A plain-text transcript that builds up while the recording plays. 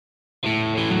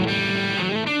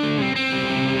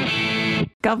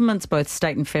Governments, both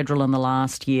state and federal, in the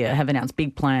last year have announced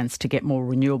big plans to get more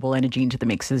renewable energy into the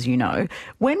mix, as you know.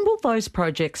 When will those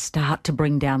projects start to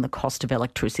bring down the cost of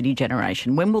electricity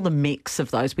generation? When will the mix of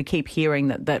those? We keep hearing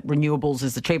that renewables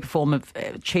is the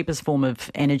cheapest form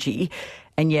of energy,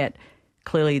 and yet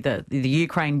clearly the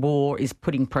Ukraine war is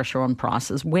putting pressure on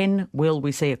prices. When will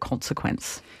we see a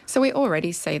consequence? So we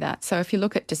already see that. So if you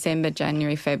look at December,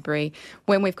 January, February,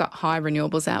 when we've got high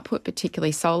renewables output,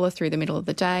 particularly solar through the middle of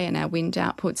the day and our wind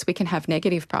outputs, we can have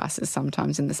negative prices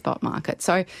sometimes in the spot market.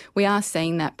 So we are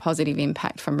seeing that positive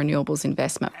impact from renewables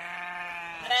investment.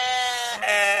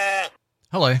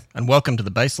 Hello and welcome to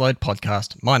the Baseload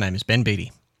podcast. My name is Ben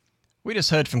Beattie. We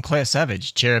just heard from Clare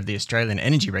Savage, Chair of the Australian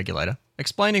Energy Regulator,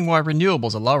 explaining why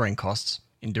renewables are lowering costs,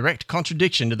 in direct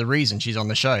contradiction to the reason she's on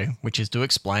the show, which is to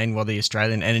explain why the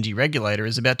Australian Energy Regulator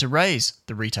is about to raise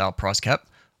the retail price cap,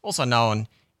 also known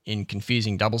in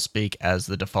confusing doublespeak as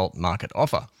the default market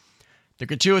offer. The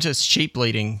gratuitous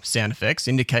sheep-bleating sound effects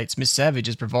indicates Ms Savage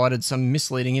has provided some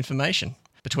misleading information.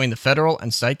 Between the federal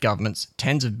and state governments,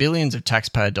 tens of billions of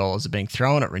taxpayer dollars are being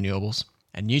thrown at renewables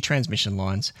and new transmission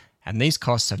lines, and these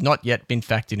costs have not yet been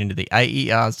factored into the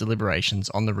AER's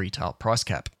deliberations on the retail price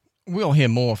cap. We'll hear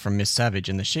more from Ms Savage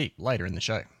and the sheep later in the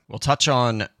show. We'll touch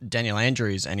on Daniel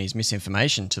Andrews and his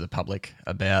misinformation to the public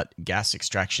about gas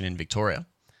extraction in Victoria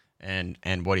and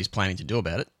what he's planning to do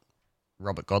about it.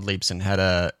 Robert Gottliebsen had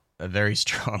a very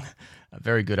strong, a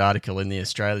very good article in The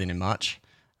Australian in March.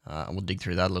 We'll dig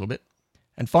through that a little bit.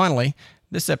 And finally,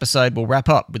 this episode will wrap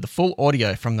up with the full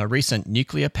audio from the recent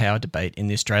nuclear power debate in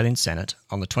the Australian Senate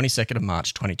on the 22nd of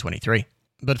March 2023.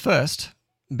 But first,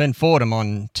 Ben Fordham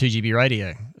on 2GB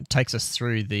Radio takes us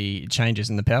through the changes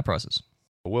in the power prices.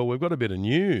 Well, we've got a bit of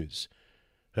news,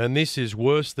 and this is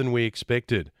worse than we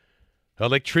expected.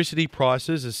 Electricity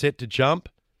prices are set to jump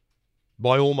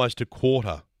by almost a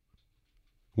quarter.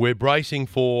 We're bracing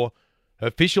for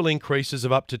official increases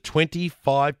of up to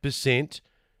 25%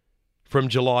 from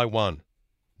July 1.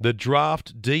 The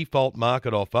draft default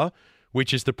market offer,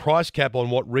 which is the price cap on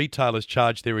what retailers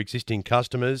charge their existing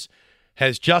customers,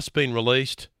 has just been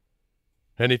released.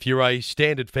 And if you're a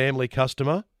standard family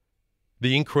customer,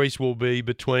 the increase will be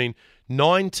between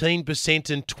 19%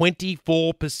 and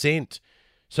 24%.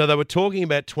 So they were talking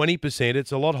about 20%.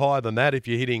 It's a lot higher than that if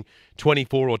you're hitting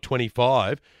 24 or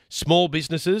 25. Small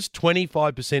businesses,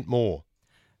 25% more.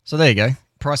 So there you go.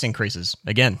 Price increases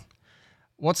again.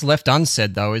 What's left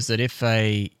unsaid, though, is that if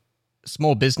a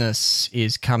small business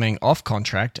is coming off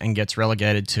contract and gets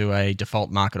relegated to a default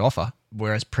market offer,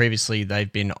 whereas previously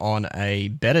they've been on a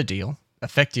better deal,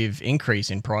 effective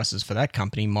increase in prices for that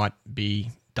company might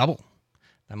be double.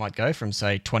 They might go from,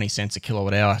 say, 20 cents a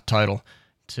kilowatt hour total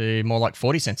to more like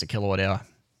 40 cents a kilowatt hour.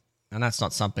 And that's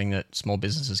not something that small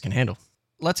businesses can handle.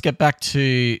 Let's get back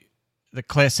to the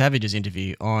Clare Savage's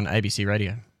interview on ABC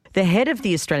Radio. The head of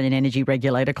the Australian Energy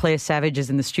Regulator, Clare Savage, is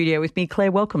in the studio with me.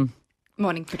 Clare, welcome.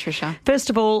 Morning, Patricia. First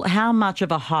of all, how much of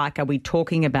a hike are we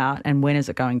talking about and when is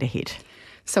it going to hit?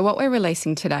 So what we're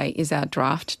releasing today is our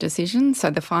draft decision. So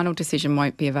the final decision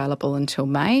won't be available until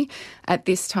May. At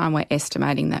this time, we're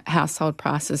estimating that household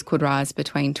prices could rise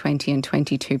between 20 and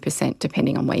 22%,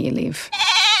 depending on where you live.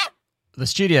 The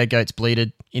studio goats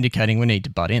bleated, indicating we need to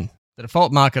butt in. The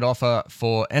default market offer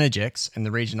for Energex in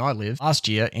the region I live last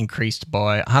year increased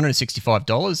by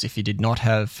 $165 if you did not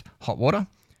have hot water.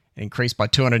 It increased by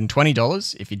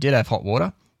 $220 if you did have hot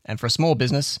water. And for a small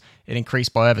business, it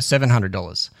increased by over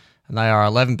 $700. And they are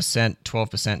 11%,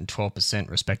 12% and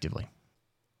 12% respectively.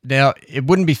 Now, it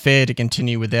wouldn't be fair to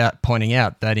continue without pointing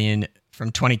out that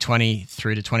from 2020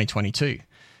 through to 2022,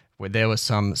 where there were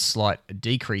some slight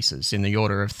decreases in the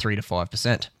order of 3 to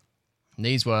 5%.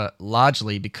 These were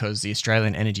largely because the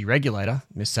Australian Energy Regulator,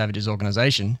 Ms Savage's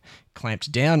organisation,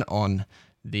 clamped down on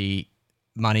the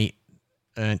money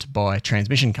earned by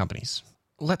transmission companies.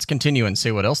 Let's continue and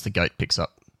see what else the goat picks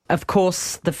up. Of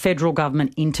course, the federal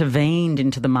government intervened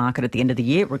into the market at the end of the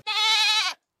year.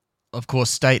 Of course,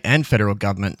 state and federal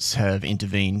governments have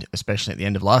intervened, especially at the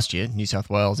end of last year. New South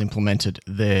Wales implemented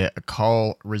their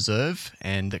coal reserve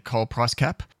and the coal price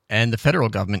cap, and the federal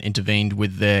government intervened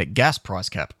with their gas price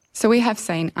cap. So we have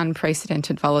seen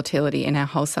unprecedented volatility in our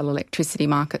wholesale electricity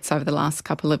markets over the last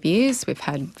couple of years. We've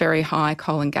had very high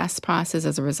coal and gas prices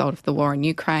as a result of the war in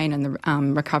Ukraine and the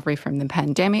recovery from the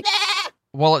pandemic.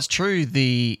 While it's true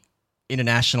the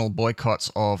international boycotts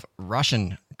of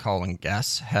Russian coal and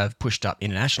gas have pushed up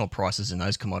international prices in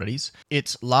those commodities,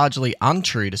 it's largely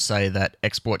untrue to say that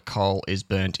export coal is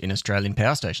burnt in Australian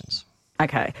power stations.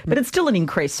 Okay, but it's still an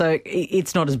increase, so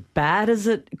it's not as bad as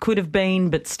it could have been,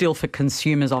 but still for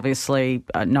consumers, obviously,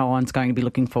 no one's going to be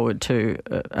looking forward to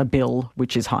a bill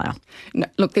which is higher. No,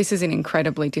 look, this is an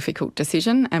incredibly difficult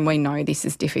decision, and we know this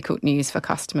is difficult news for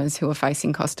customers who are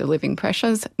facing cost of living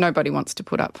pressures. Nobody wants to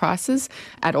put up prices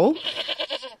at all.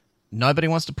 Nobody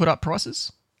wants to put up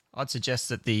prices? I'd suggest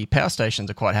that the power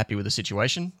stations are quite happy with the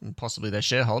situation, and possibly their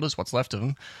shareholders, what's left of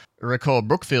them. Recall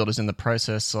Brookfield is in the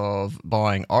process of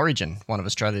buying Origin, one of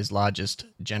Australia's largest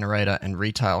generator and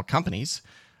retail companies.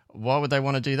 Why would they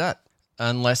want to do that?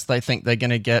 Unless they think they're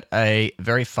going to get a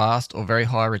very fast or very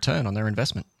high return on their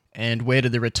investment. And where do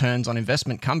the returns on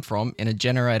investment come from in a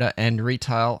generator and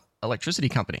retail electricity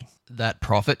company? That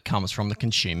profit comes from the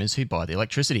consumers who buy the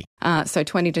electricity. So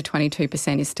 20 to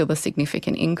 22% is still a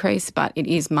significant increase, but it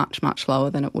is much, much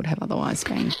lower than it would have otherwise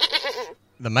been.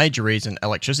 The major reason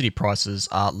electricity prices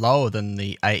are lower than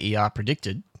the AER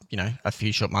predicted, a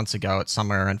few short months ago at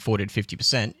somewhere around 40 to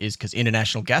 50%, is because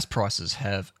international gas prices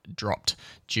have dropped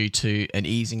due to an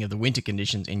easing of the winter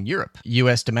conditions in Europe.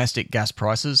 US domestic gas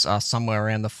prices are somewhere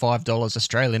around the $5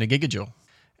 Australian a gigajoule.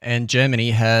 And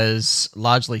Germany has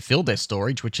largely filled their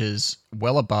storage, which is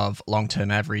well above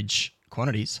long-term average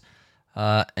quantities.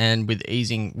 And with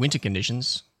easing winter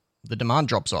conditions, the demand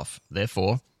drops off.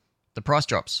 Therefore, the price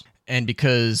drops. And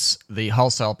because the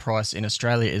wholesale price in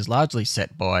Australia is largely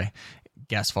set by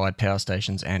gas-fired power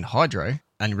stations and hydro,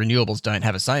 and renewables don't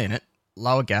have a say in it,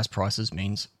 lower gas prices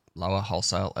means lower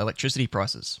wholesale electricity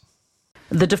prices.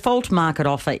 The default market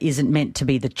offer isn't meant to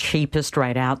be the cheapest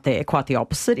rate out there, quite the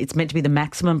opposite. It's meant to be the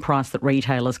maximum price that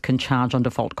retailers can charge on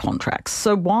default contracts.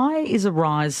 So why is a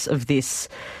rise of this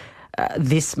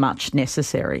much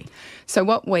necessary? So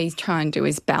what we try and do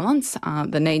is balance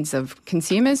the needs of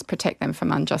consumers, protect them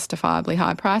from unjustifiably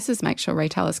high prices, make sure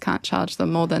retailers can't charge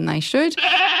them more than they should.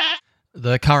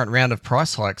 The current round of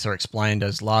price hikes are explained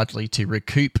as largely to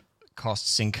recoup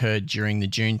costs incurred during the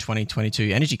June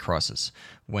 2022 energy crisis,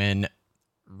 when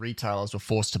retailers were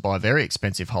forced to buy very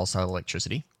expensive wholesale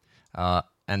electricity,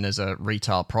 and there's a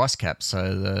retail price cap,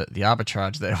 so the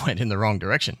arbitrage there went in the wrong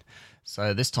direction.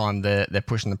 So this time they're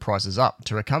pushing the prices up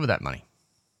to recover that money.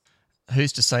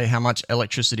 Who's to say how much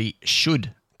electricity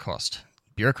should cost?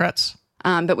 Bureaucrats?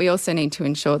 But we also need to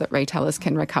ensure that retailers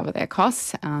can recover their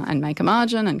costs and make a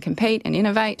margin and compete and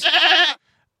innovate.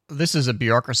 This is a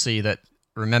bureaucracy that,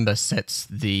 remember, sets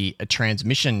the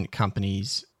transmission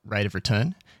company's rate of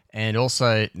return, and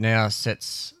also now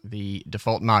sets the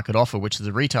default market offer, which is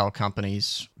the retail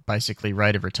company's basically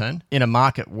rate of return. In a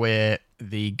market where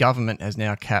the government has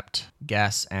now capped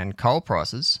gas and coal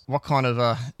prices, what kind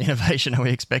of innovation are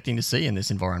we expecting to see in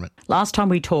this environment? Last time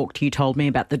we talked, you told me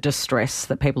about the distress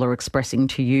that people are expressing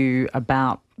to you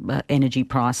about energy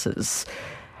prices.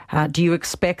 Do you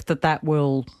expect that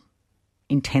will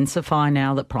intensify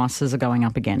now that prices are going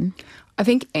up again? I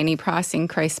think any price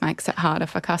increase makes it harder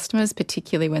for customers,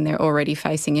 particularly when they're already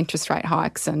facing interest rate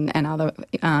hikes and other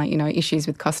issues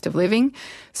with cost of living.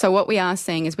 So what we are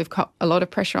seeing is we've got a lot of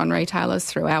pressure on retailers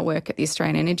through our work at the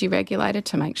Australian Energy Regulator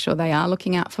to make sure they are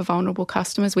looking out for vulnerable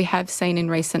customers. We have seen in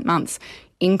recent months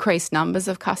increased numbers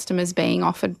of customers being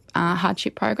offered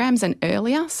hardship programs and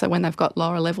earlier, so when they've got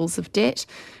lower levels of debt.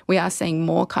 We are seeing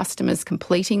more customers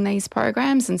completing these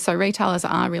programs, and so retailers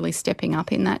are really stepping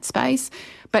up in that space.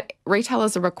 But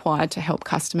retailers are required to help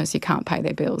customers who can't pay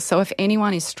their bills. So if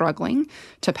anyone is struggling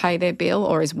to pay their bill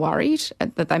or is worried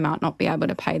that they might not be able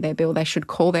to pay their bill, they should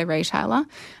call their retailer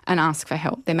and ask for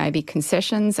help. There may be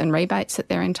concessions and rebates that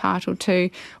they're entitled to,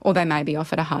 or they may be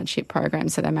offered a hardship program,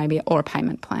 so they may be, or a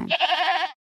payment plan.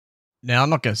 Now, I'm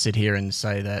not going to sit here and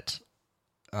say that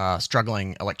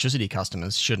struggling electricity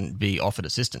customers shouldn't be offered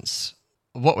assistance.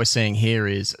 What we're seeing here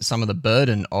is some of the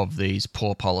burden of these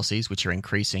poor policies, which are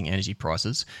increasing energy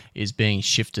prices, is being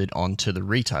shifted onto the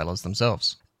retailers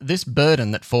themselves. This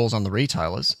burden that falls on the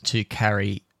retailers to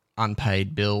carry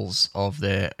unpaid bills of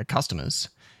their customers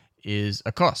is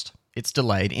a cost. It's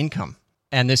delayed income.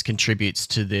 And this contributes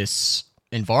to this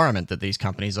environment that these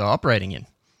companies are operating in.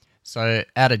 So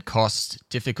added costs,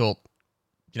 difficult,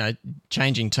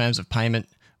 changing terms of payment,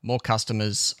 more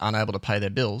customers unable to pay their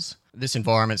bills. This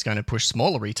environment is going to push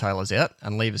smaller retailers out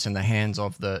and leave us in the hands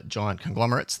of the giant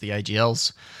conglomerates, the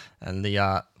AGLs and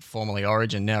the formerly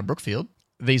Origin, now Brookfield.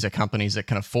 These are companies that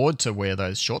can afford to wear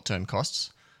those short-term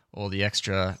costs or the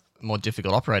extra, more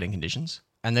difficult operating conditions,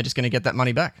 and they're just going to get that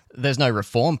money back. There's no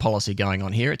reform policy going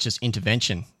on here. It's just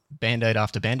intervention, Band-Aid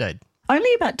after Band-Aid.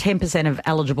 Only about 10% of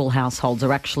eligible households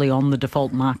are actually on the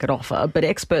default market offer, but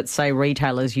experts say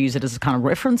retailers use it as a kind of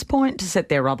reference point to set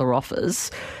their other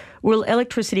offers. Will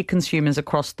electricity consumers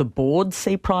across the board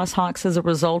see price hikes as a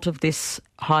result of this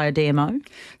higher DMO?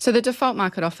 So the default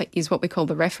market offer is what we call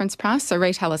the reference price. So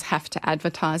retailers have to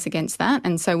advertise against that.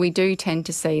 And so we do tend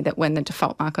to see that when the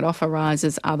default market offer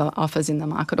rises, other offers in the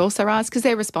market also rise because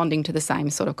they're responding to the same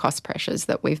sort of cost pressures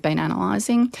that we've been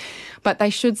analysing. But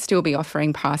they should still be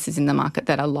offering prices in the market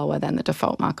that are lower than the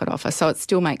default market offer. So it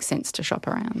still makes sense to shop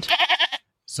around.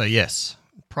 So yes,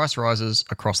 price rises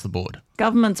across the board.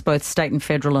 Governments, both state and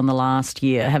federal, in the last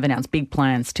year have announced big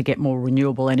plans to get more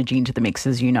renewable energy into the mix,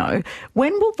 as you know.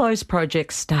 When will those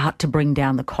projects start to bring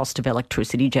down the cost of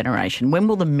electricity generation? When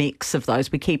will the mix of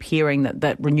those? We keep hearing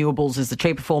that renewables is the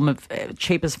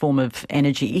cheapest form of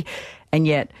energy, and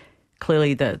yet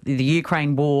clearly the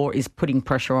Ukraine war is putting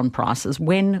pressure on prices.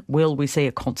 When will we see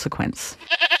a consequence?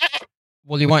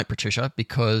 Well, you won't, Patricia,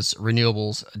 because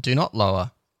renewables do not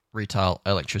lower retail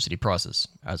electricity prices,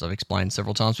 as I've explained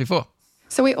several times before.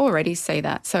 So we already see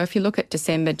that. So if you look at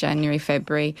December, January,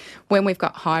 February, when we've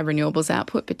got high renewables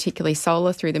output, particularly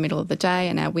solar through the middle of the day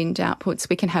and our wind outputs,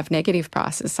 we can have negative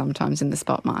prices sometimes in the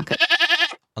spot market.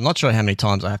 I'm not sure how many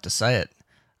times I have to say it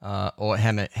or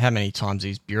how many times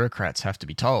these bureaucrats have to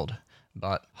be told,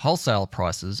 but wholesale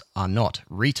prices are not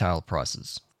retail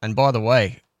prices. And by the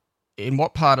way, in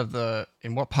what part of the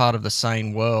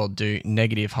sane world do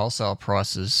negative wholesale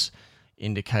prices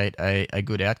indicate a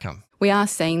good outcome? We are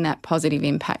seeing that positive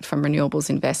impact from renewables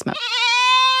investment.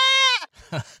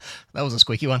 That was a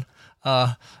squeaky one.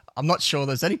 I'm not sure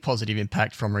there's any positive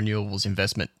impact from renewables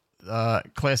investment.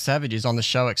 Clare Savage is on the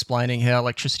show explaining how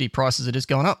electricity prices are just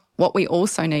going up. What we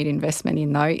also need investment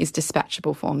in, though, is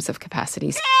dispatchable forms of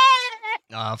capacities.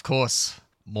 Of course.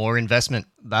 More investment.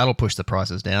 That'll push the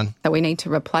prices down. So we need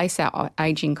to replace our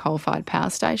ageing coal-fired power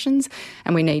stations,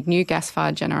 and we need new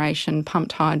gas-fired generation,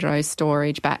 pumped hydro,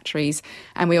 storage, batteries,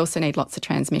 and we also need lots of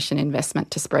transmission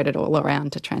investment to spread it all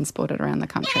around, to transport it around the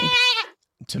country.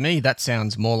 To me, that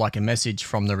sounds more like a message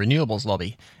from the renewables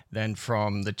lobby than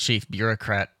from the chief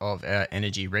bureaucrat of our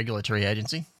Energy Regulatory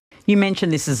Agency. You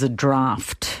mentioned this is a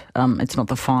draft. It's not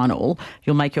the final.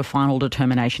 You'll make your final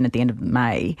determination at the end of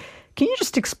May. Can you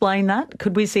just explain that?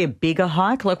 Could we see a bigger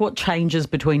hike? Like, what changes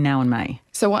between now and May?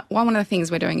 So one of the things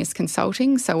we're doing is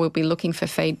consulting. So we'll be looking for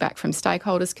feedback from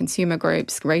stakeholders, consumer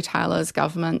groups, retailers,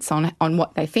 governments on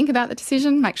what they think about the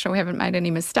decision, make sure we haven't made any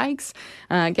mistakes,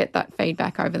 get that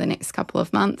feedback over the next couple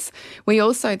of months. We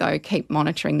also, though, keep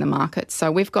monitoring the market. So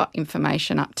we've got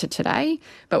information up to today,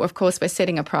 but of course we're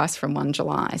setting a price from 1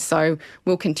 July. So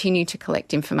we'll continue to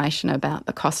collect information about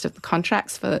the cost of the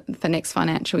contracts for next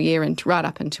financial year and right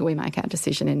up until we make our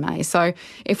decision in May. So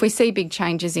if we see big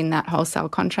changes in that wholesale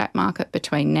contract market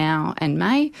between now and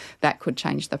May, that could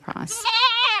change the price.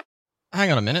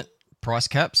 Hang on a minute. Price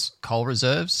caps, coal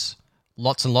reserves,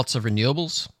 lots and lots of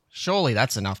renewables. Surely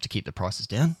that's enough to keep the prices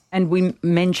down. And we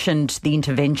mentioned the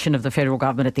intervention of the federal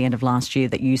government at the end of last year,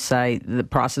 that you say the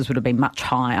prices would have been much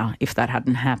higher if that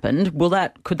hadn't happened.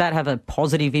 Could that have a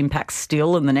positive impact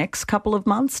still in the next couple of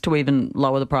months to even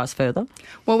lower the price further?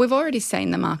 Well, we've already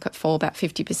seen the market fall about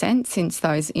 50% since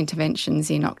those interventions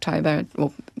in October,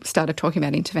 started talking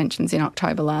about interventions in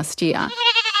October last year.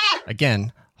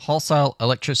 Again, wholesale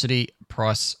electricity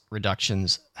price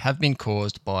reductions have been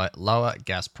caused by lower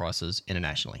gas prices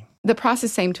internationally. The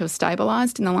prices seem to have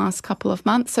stabilised in the last couple of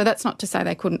months, so that's not to say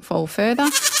they couldn't fall further.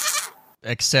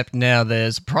 Except now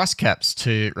there's price caps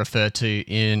to refer to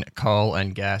in coal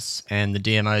and gas, and the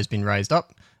DMO has been raised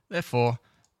up. Therefore,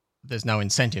 there's no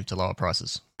incentive to lower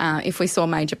prices. If we saw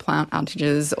major plant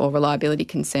outages or reliability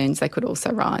concerns, they could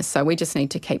also rise. So we just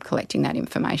need to keep collecting that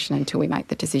information until we make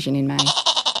the decision in May.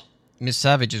 Ms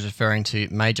Savage is referring to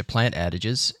major plant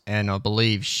outages, and I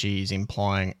believe she's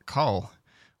implying coal.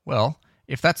 Well,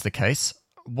 if that's the case,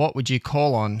 what would you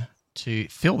call on to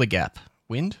fill the gap?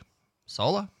 Wind?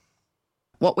 Solar?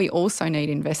 What we also need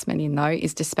investment in, though,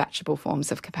 is dispatchable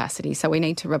forms of capacity. So we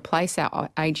need to replace our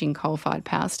ageing coal-fired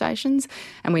power stations,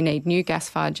 and we need new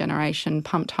gas-fired generation,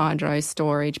 pumped hydro,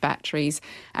 storage, batteries,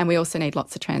 and we also need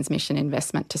lots of transmission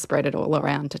investment to spread it all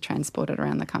around, to transport it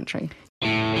around the country.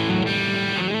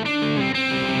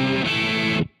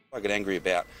 I get angry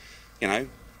about,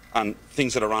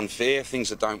 things that are unfair, things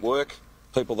that don't work,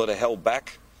 people that are held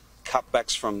back,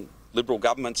 cutbacks from Liberal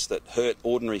governments that hurt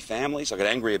ordinary families. I get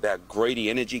angry about greedy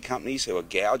energy companies who are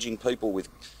gouging people with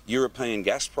European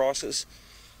gas prices.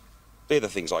 They're the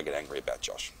things I get angry about,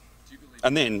 Josh.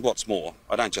 And then, what's more,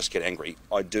 I don't just get angry,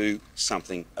 I do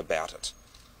something about it.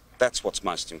 That's what's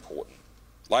most important.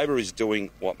 Labor is doing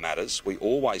what matters. We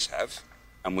always have,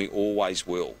 and we always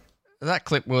will. That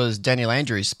clip was Daniel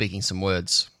Andrews speaking some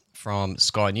words from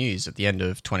Sky News at the end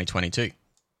of 2022.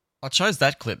 I chose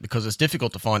that clip because it's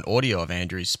difficult to find audio of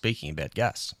Andrews speaking about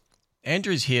gas.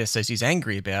 Andrews here says he's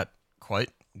angry about, quote,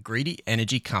 greedy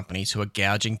energy companies who are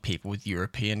gouging people with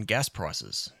European gas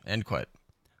prices, end quote.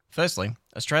 Firstly,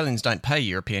 Australians don't pay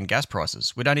European gas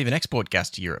prices. We don't even export gas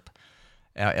to Europe.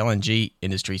 Our LNG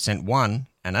industry sent one,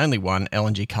 and only one,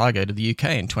 LNG cargo to the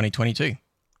UK in 2022.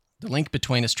 The link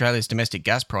between Australia's domestic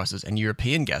gas prices and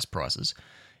European gas prices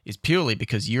is purely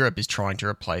because Europe is trying to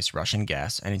replace Russian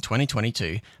gas and in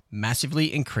 2022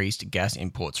 massively increased gas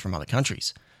imports from other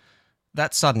countries.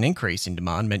 That sudden increase in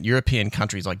demand meant European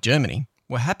countries like Germany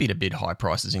were happy to bid high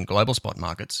prices in global spot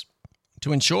markets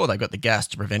to ensure they got the gas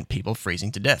to prevent people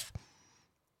freezing to death.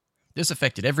 This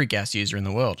affected every gas user in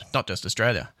the world, not just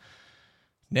Australia.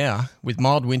 Now, with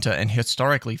mild winter and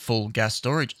historically full gas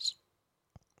storages,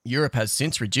 Europe has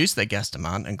since reduced their gas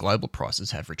demand and global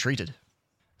prices have retreated.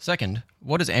 Second,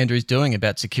 what is Andrews doing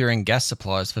about securing gas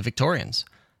supplies for Victorians?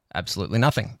 Absolutely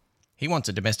nothing. He wants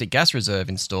a domestic gas reserve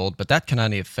installed, but that can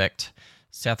only affect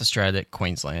South Australia,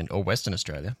 Queensland or Western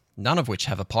Australia, none of which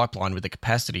have a pipeline with the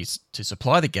capacities to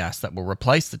supply the gas that will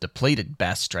replace the depleted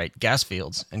Bass Strait gas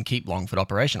fields and keep Longford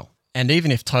operational. And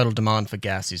even if total demand for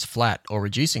gas is flat or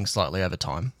reducing slightly over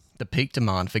time, the peak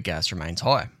demand for gas remains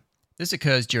high. This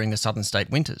occurs during the southern state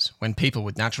winters, when people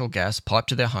with natural gas piped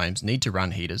to their homes need to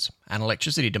run heaters and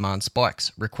electricity demand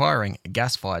spikes, requiring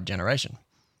gas-fired generation.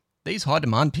 These high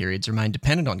demand periods remain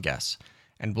dependent on gas,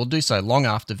 and will do so long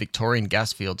after Victorian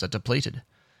gas fields are depleted.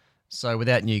 So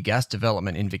without new gas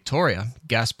development in Victoria,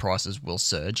 gas prices will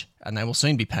surge, and they will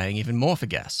soon be paying even more for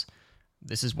gas.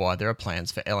 This is why there are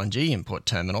plans for LNG import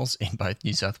terminals in both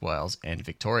New South Wales and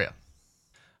Victoria.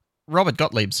 Robert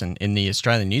Gottliebson in the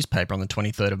Australian newspaper on the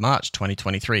 23rd of March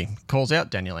 2023 calls out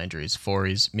Daniel Andrews for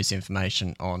his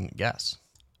misinformation on gas.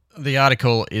 The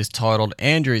article is titled,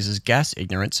 Andrews' Gas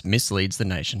Ignorance Misleads the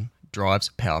Nation, Drives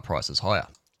Power Prices Higher.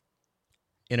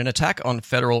 In an attack on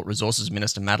Federal Resources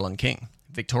Minister Madeleine King,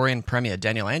 Victorian Premier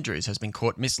Daniel Andrews has been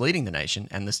caught misleading the nation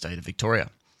and the state of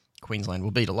Victoria. Queensland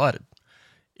will be delighted.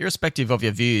 Irrespective of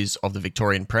your views of the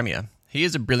Victorian Premier, he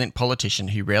is a brilliant politician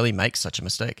who rarely makes such a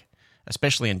mistake,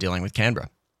 especially in dealing with Canberra.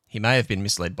 He may have been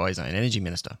misled by his own energy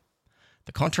minister.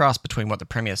 The contrast between what the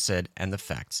Premier said and the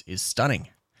facts is stunning.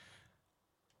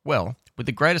 Well, with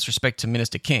the greatest respect to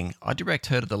Minister King, I direct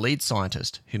her to the lead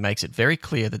scientist who makes it very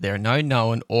clear that there are no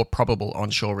known or probable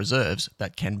onshore reserves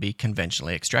that can be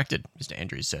conventionally extracted, Mr.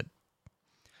 Andrews said.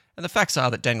 And the facts are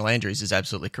that Daniel Andrews is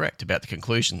absolutely correct about the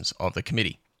conclusions of the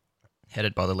committee,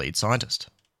 headed by the lead scientist.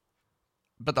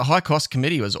 But the High Cost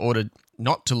Committee was ordered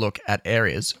not to look at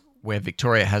areas where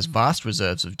Victoria has vast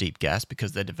reserves of deep gas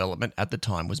because their development at the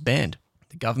time was banned.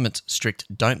 The government's strict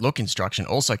don't look instruction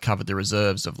also covered the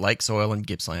reserves of Lakes Oil and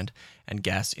Gippsland and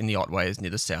gas in the Otways near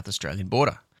the South Australian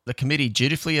border. The committee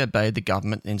dutifully obeyed the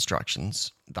government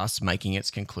instructions, thus making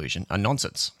its conclusion a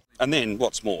nonsense. And then,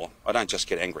 what's more, I don't just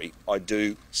get angry, I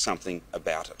do something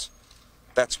about it.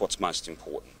 That's what's most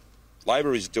important.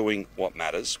 Labor is doing what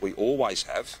matters. We always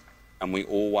have, and we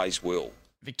always will.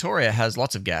 Victoria has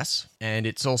lots of gas, and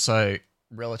it's also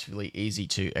relatively easy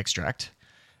to extract.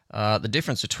 The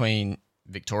difference between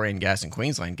Victorian gas and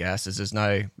Queensland gas is there's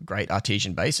no great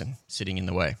artesian basin sitting in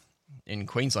the way. In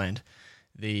Queensland,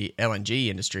 the LNG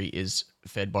industry is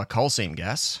fed by coal seam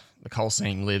gas. The coal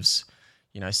seam lives,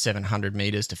 700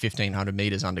 metres to 1,500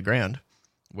 metres underground,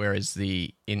 whereas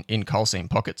in coal seam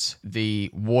pockets,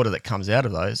 the water that comes out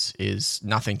of those is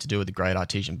nothing to do with the Great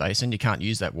Artesian Basin. You can't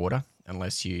use that water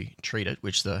unless you treat it,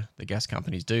 which the gas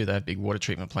companies do. They have big water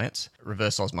treatment plants,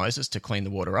 reverse osmosis to clean the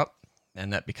water up,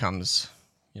 and that becomes,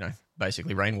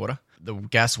 basically rainwater. The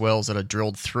gas wells that are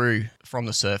drilled through from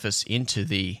the surface into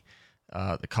the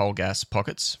coal gas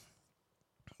pockets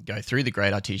go through the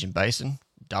Great Artesian Basin,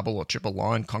 double or triple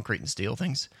line concrete and steel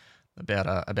things, about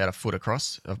a foot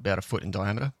across, about a foot in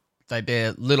diameter. They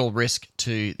bear little risk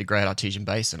to the Great Artesian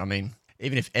Basin. I mean,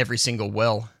 even if every single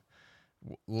well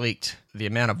leaked, the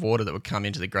amount of water that would come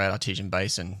into the Great Artesian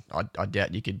Basin, I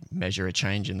doubt you could measure a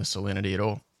change in the salinity at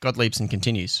all. Gottliebson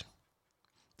continues.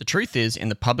 The truth is in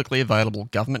the publicly available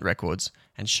government records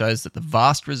and shows that the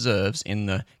vast reserves in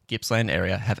the Gippsland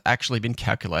area have actually been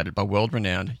calculated by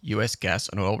world-renowned US gas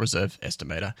and oil reserve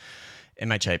estimator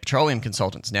MHA Petroleum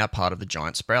Consultants, now part of the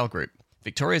giant Sproul Group.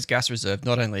 Victoria's gas reserve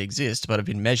not only exists, but have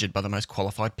been measured by the most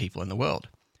qualified people in the world.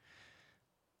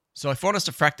 So if one is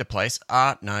to frack the place,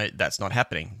 no, that's not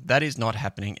happening. That is not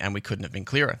happening, and we couldn't have been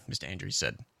clearer, Mr. Andrews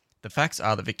said. The facts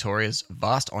are that Victoria's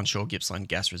vast onshore Gippsland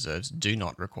gas reserves do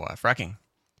not require fracking.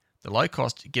 The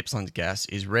low-cost Gippsland gas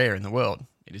is rare in the world.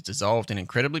 It is dissolved in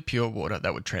incredibly pure water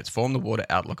that would transform the water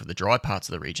outlook of the dry parts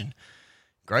of the region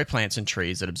grow plants and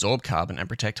trees that absorb carbon and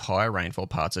protect higher rainfall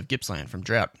parts of Gippsland from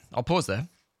drought. I'll pause there.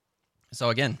 So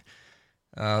again,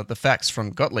 the facts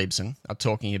from Gottliebsen are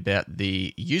talking about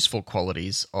the useful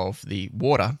qualities of the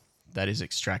water that is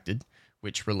extracted,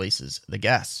 which releases the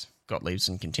gas.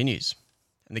 Gottliebsen continues.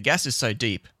 And the gas is so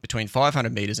deep, between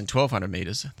 500 metres and 1200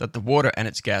 metres, that the water and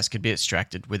its gas could be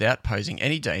extracted without posing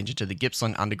any danger to the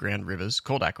Gippsland underground rivers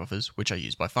called aquifers, which are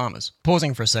used by farmers.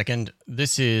 Pausing for a second,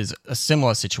 this is a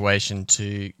similar situation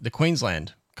to the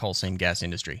Queensland coal seam gas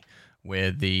industry,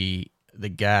 where the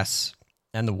gas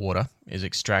and the water is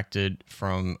extracted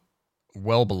from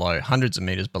well below, hundreds of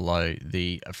metres below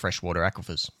the freshwater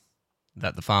aquifers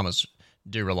that the farmers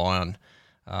do rely on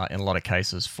in a lot of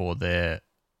cases for their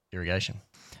irrigation.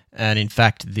 And in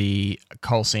fact, the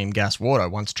coal seam gas water,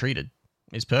 once treated,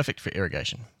 is perfect for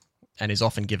irrigation and is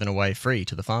often given away free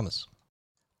to the farmers.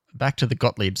 Back to the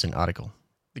Gottliebsen article.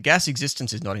 The gas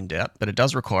existence is not in doubt, but it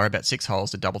does require about 6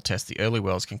 holes to double test the early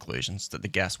world's conclusions that the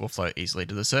gas will flow easily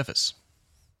to the surface.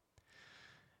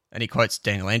 And he quotes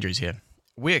Daniel Andrews here.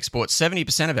 We export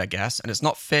 70% of our gas, and it's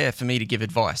not fair for me to give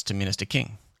advice to Minister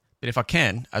King. But if I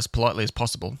can, as politely as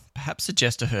possible, perhaps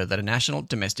suggest to her that a national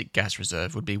domestic gas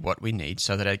reserve would be what we need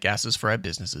so that our gases for our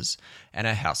businesses and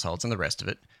our households and the rest of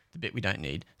it, the bit we don't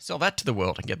need, sell that to the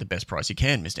world and get the best price you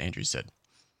can, Mr. Andrews said.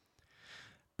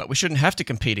 But we shouldn't have to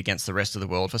compete against the rest of the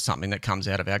world for something that comes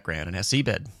out of our ground and our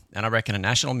seabed. And I reckon a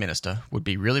national minister would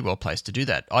be really well placed to do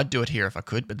that. I'd do it here if I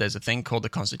could, but there's a thing called the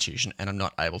Constitution and I'm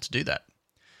not able to do that.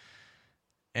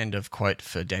 End of quote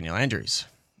for Daniel Andrews.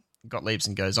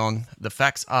 Gottliebsen goes on, the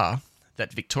facts are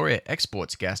that Victoria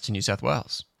exports gas to New South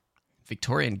Wales.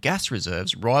 Victorian gas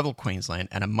reserves rival Queensland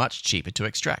and are much cheaper to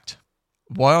extract.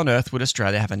 Why on earth would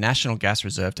Australia have a national gas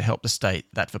reserve to help the state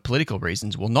that for political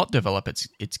reasons will not develop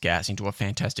its gas into a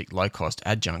fantastic low-cost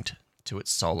adjunct to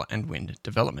its solar and wind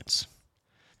developments?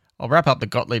 I'll wrap up the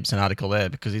Gottliebsen article there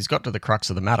because he's got to the crux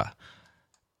of the matter.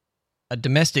 A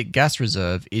domestic gas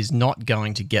reserve is not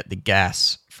going to get the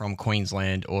gas from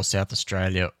Queensland or South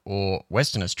Australia or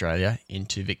Western Australia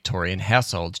into Victorian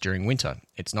households during winter.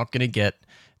 It's not going to get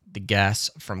the gas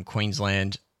from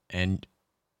Queensland and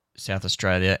South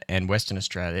Australia and Western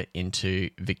Australia into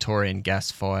Victorian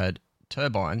gas-fired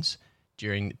turbines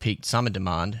during peak summer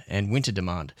demand and winter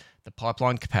demand. The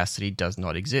pipeline capacity does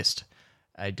not exist.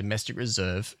 A domestic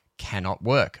reserve cannot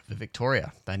work for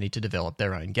Victoria. They need to develop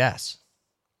their own gas.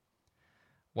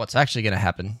 What's actually going to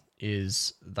happen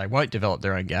is they won't develop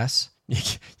their own gas.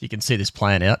 You can see this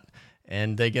playing out,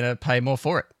 and they're going to pay more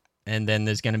for it. And then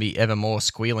there's going to be ever more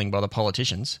squealing by the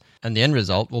politicians. And the end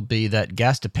result will be that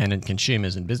gas-dependent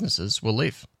consumers and businesses will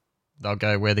leave. They'll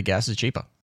go where the gas is cheaper.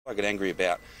 I get angry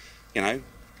about,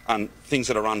 things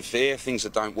that are unfair, things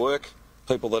that don't work,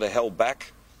 people that are held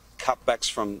back,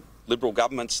 cutbacks from Liberal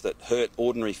governments that hurt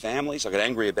ordinary families. I get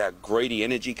angry about greedy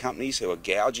energy companies who are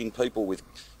gouging people with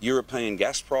European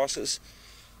gas prices.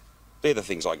 They're the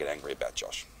things I get angry about,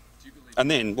 Josh. And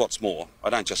then, what's more, I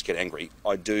don't just get angry,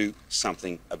 I do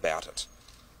something about it.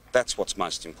 That's what's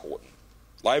most important.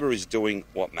 Labor is doing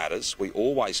what matters. We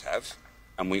always have,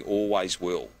 and we always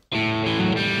will.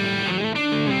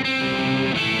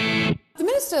 The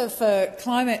Minister for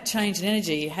Climate Change and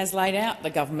Energy has laid out the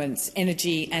government's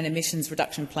energy and emissions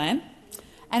reduction plan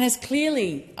and has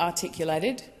clearly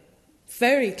articulated,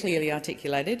 very clearly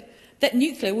articulated, that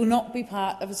nuclear will not be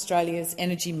part of Australia's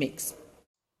energy mix.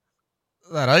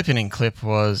 That opening clip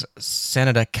was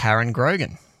Senator Karen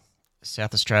Grogan,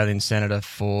 South Australian Senator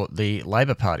for the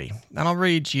Labor Party. And I'll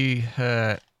read you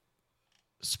her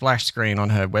splash screen on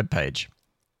her webpage.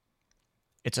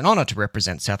 It's an honour to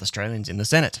represent South Australians in the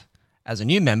Senate. As a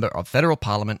new member of Federal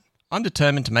Parliament, I'm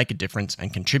determined to make a difference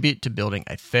and contribute to building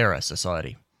a fairer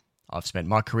society. I've spent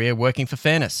my career working for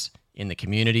fairness in the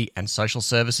community and social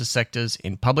services sectors,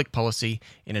 in public policy,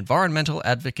 in environmental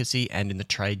advocacy and in the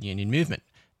trade union movement.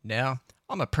 Now,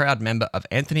 I'm a proud member of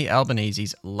Anthony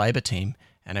Albanese's Labor team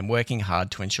and am working hard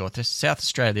to ensure that South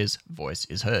Australia's voice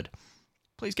is heard.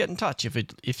 Please get in touch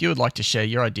if you would like to share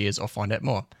your ideas or find out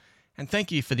more. And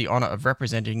thank you for the honour of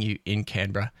representing you in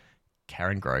Canberra,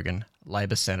 Karen Grogan,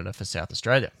 Labor Senator for South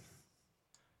Australia.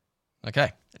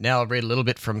 Okay, now I'll read a little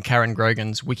bit from Karen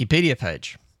Grogan's Wikipedia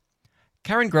page.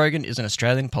 Karen Grogan is an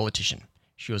Australian politician.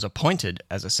 She was appointed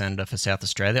as a Senator for South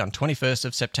Australia on 21st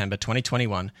of September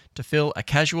 2021 to fill a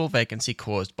casual vacancy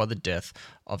caused by the death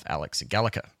of Alex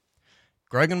Gallagher.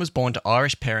 Grogan was born to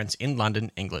Irish parents in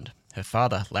London, England. Her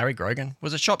father, Larry Grogan,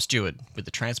 was a shop steward with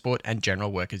the Transport and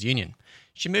General Workers Union.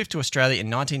 She moved to Australia in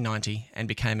 1990 and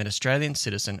became an Australian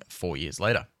citizen 4 years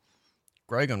later.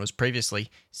 Grogan was previously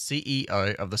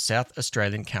CEO of the South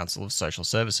Australian Council of Social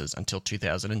Services until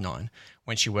 2009,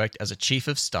 when she worked as a Chief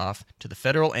of Staff to the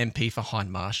federal MP for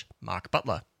Hindmarsh, Mark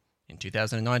Butler. In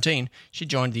 2019, she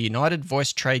joined the United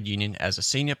Voice Trade Union as a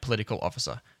senior political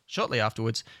officer. Shortly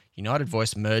afterwards, United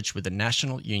Voice merged with the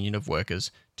National Union of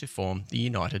Workers to form the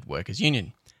United Workers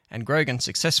Union, and Grogan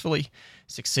successfully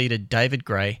succeeded David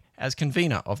Gray as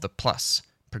convener of the PLUS,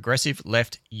 Progressive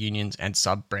Left Unions and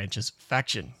Sub-Branches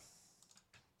faction.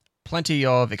 Plenty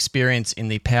of experience in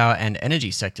the power and energy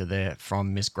sector there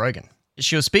from Ms. Grogan.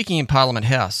 She was speaking in Parliament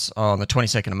House on the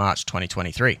 22nd of March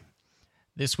 2023.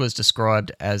 This was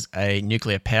described as a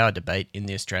nuclear power debate in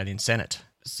the Australian Senate.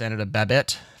 Senator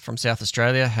Babette from South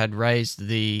Australia had raised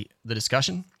the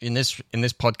discussion. In this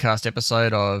podcast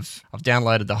episode, I've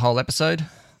downloaded the whole episode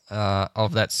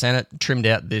of that Senate, trimmed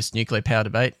out this nuclear power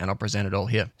debate, and I'll present it all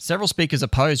here. Several speakers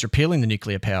opposed repealing the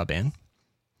nuclear power ban.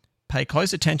 Pay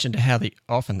close attention to how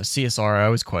often the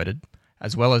CSIRO is quoted,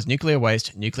 as well as nuclear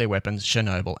waste, nuclear weapons,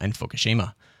 Chernobyl and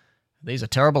Fukushima. These are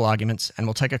terrible arguments, and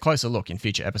we'll take a closer look in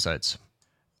future episodes.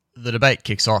 The debate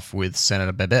kicks off with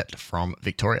Senator Babette from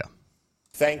Victoria.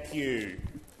 Thank you.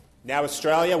 Now,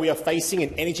 Australia, we are facing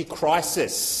an energy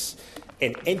crisis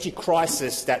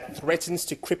that threatens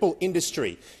to cripple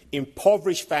industry,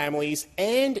 impoverish families,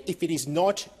 and if it is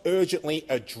not urgently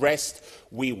addressed,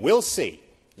 we will see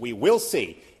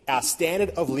our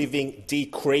standard of living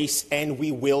decrease, and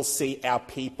we will see our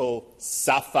people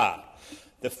suffer.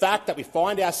 The fact that we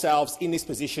find ourselves in this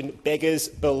position beggars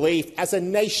belief. As a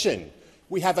nation,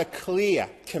 we have a clear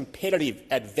competitive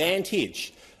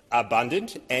advantage: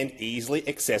 abundant and easily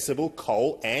accessible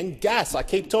coal and gas. I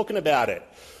keep talking about it.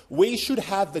 We should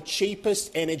have the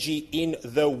cheapest energy in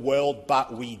the world,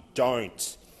 but we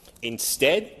don't.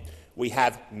 Instead, we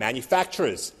have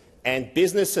manufacturers and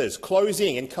businesses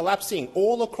closing and collapsing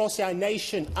all across our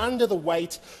nation under the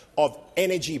weight of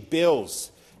energy bills.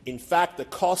 In fact, the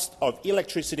cost of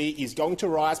electricity is going to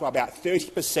rise by about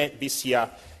 30% this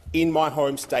year in my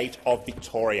home state of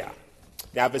Victoria.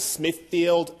 Now, the Snack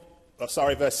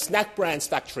Brands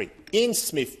factory in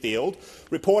Smithfield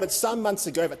reported some months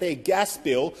ago that their gas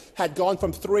bill had gone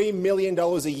from $3 million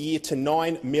a year to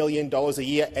 $9 million a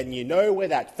year. And you know where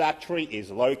that factory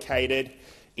is located?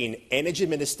 In Energy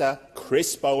Minister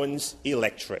Chris Bowen's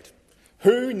electorate.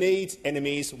 Who needs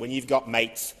enemies when you've got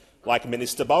mates like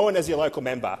Minister Bowen as your local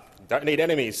member? Don't need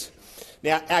enemies.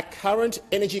 Now, our current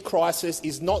energy crisis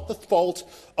is not the fault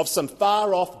of some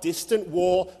far-off, distant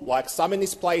war like some in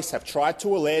this place have tried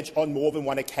to allege on more than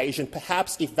one occasion.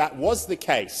 Perhaps if that was the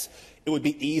case, it would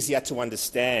be easier to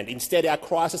understand. Instead, our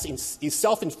crisis is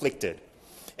self-inflicted,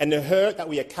 and the hurt that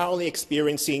we are currently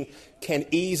experiencing can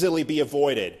easily be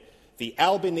avoided. The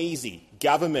Albanese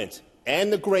government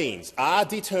and the Greens are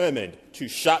determined to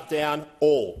shut down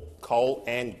all coal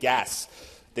and gas.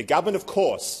 The government, of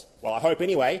course, well, I hope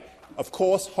anyway, of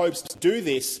course, hopes to do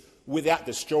this without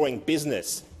destroying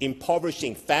business,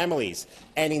 impoverishing families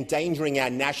and endangering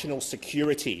our national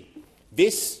security.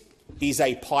 This is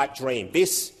a pipe dream.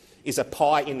 This is a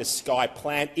pie-in-the-sky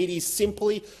plan. It is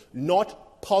simply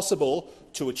not possible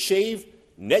to achieve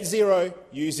net zero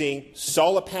using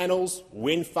solar panels,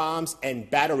 wind farms and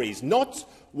batteries, not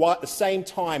while at the same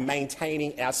time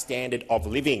maintaining our standard of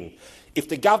living. If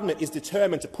the government is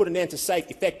determined to put an end to safe,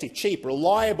 effective, cheap,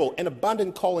 reliable and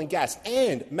abundant coal and gas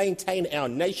and maintain our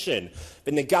nation,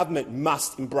 then the government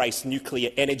must embrace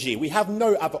nuclear energy. We have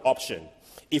no other option.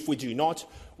 If we do not,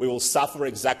 we will suffer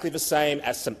exactly the same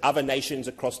as some other nations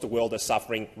across the world are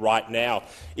suffering right now.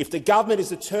 If the government is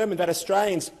determined that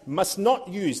Australians must not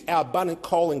use our abundant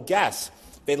coal and gas,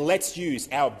 then let's use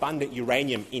our abundant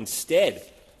uranium instead.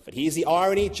 But here's the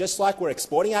irony: just like we're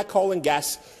exporting our coal and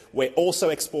gas, we're also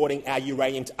exporting our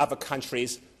uranium to other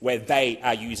countries where they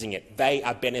are using it. They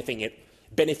are benefiting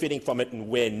from it, and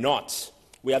we're not.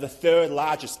 We are the third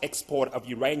largest exporter of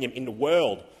uranium in the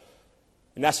world,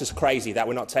 and that's just crazy that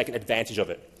we're not taking advantage of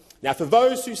it. Now, for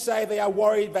those who say they are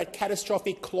worried that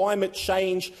catastrophic climate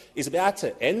change is about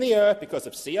to end the Earth because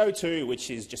of CO2, which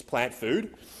is just plant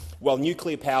food, well,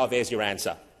 nuclear power, there's your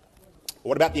answer.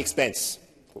 What about the expense?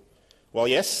 Well,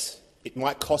 yes, it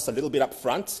might cost a little bit up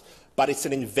front, but it's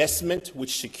an investment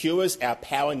which secures our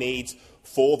power needs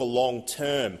for the long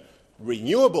term.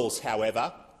 Renewables,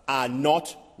 however, are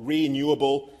not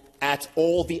renewable at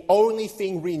all. The only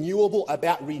thing renewable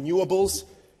about renewables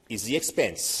is the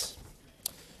expense.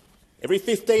 Every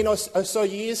 15 or so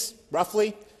years,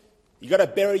 roughly, you've got to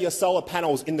bury your solar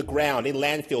panels in the ground, in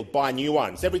landfill, buy new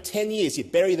ones. Every 10 years, you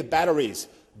bury the batteries,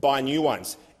 buy new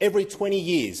ones. Every 20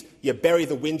 years, you bury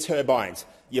the wind turbines,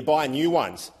 you buy new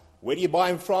ones. Where do you buy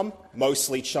them from?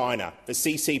 Mostly China. The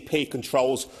CCP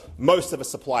controls most of the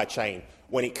supply chain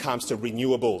when it comes to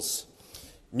renewables.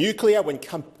 Nuclear,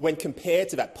 when compared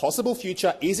to that possible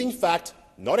future, is in fact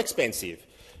not expensive.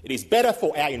 It is better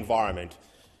for our environment,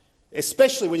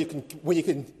 especially when you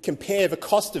can compare the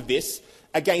cost of this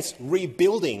against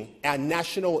rebuilding our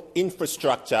national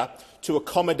infrastructure to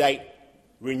accommodate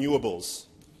renewables.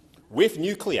 With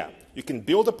nuclear, you can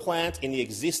build a plant in the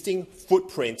existing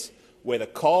footprint where the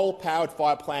coal-powered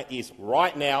fire plant is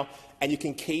right now, and you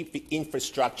can keep the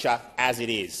infrastructure as it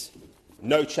is.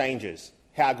 No changes.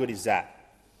 How good is that?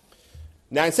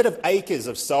 Now, instead of acres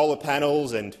of solar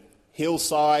panels and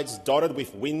hillsides dotted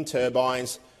with wind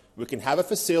turbines, we can have a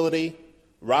facility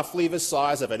roughly the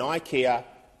size of an IKEA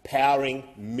powering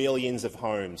millions of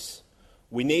homes.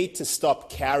 We need to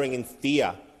stop cowering in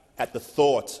fear at the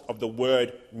thought of the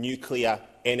word nuclear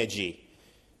energy.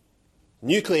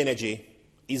 Nuclear energy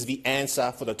is the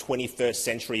answer for the 21st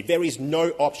century. There is no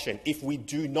option. If we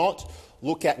do not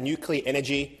look at nuclear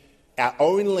energy, our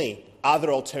only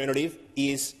other alternative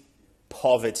is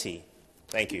poverty.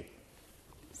 Thank you.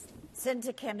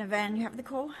 Senator Canavan, you have the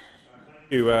call.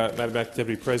 Thank you, Madam Acting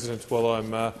Deputy President. Well,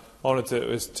 I'm honoured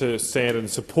to stand and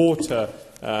support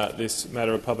this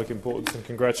matter of public importance and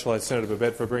congratulate Senator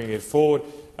Babet for bringing it forward.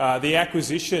 The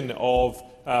acquisition of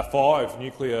 5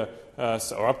 nuclear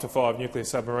or up to 5 nuclear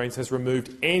submarines has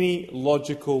removed any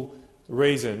logical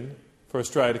reason for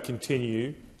Australia to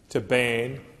continue to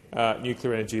ban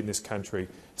nuclear energy in this country.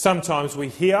 Sometimes we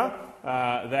hear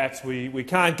that we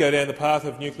can't go down the path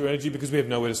of nuclear energy because we have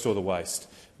nowhere to store the waste.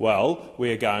 Well,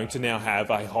 we are going to now have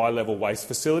a high-level waste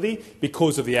facility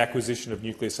because of the acquisition of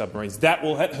nuclear submarines. That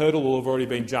hurdle will have already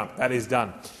been jumped. That is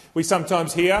done. We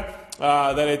sometimes hear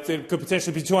that it could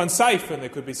potentially be too unsafe and there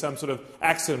could be some sort of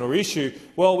accident or issue.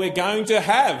 Well, we're going to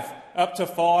have up to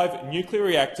 5 nuclear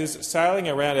reactors sailing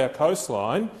around our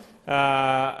coastline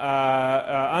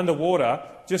underwater,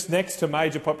 just next to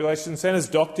major population centres,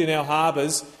 docked in our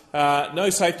harbours. No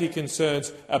safety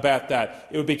concerns about that.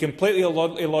 It would be completely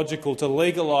illogical to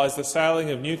legalise the sailing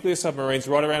of nuclear submarines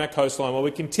right around our coastline while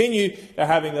we continue to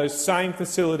having those same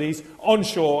facilities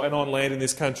onshore and on land in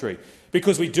this country.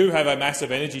 Because we do have a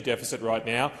massive energy deficit right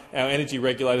now, our energy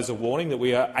regulators are warning that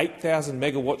we are 8,000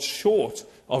 megawatts short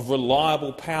of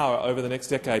reliable power over the next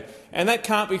decade. And that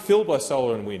can't be filled by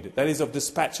solar and wind. That is of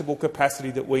dispatchable capacity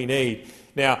that we need.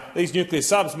 Now, these nuclear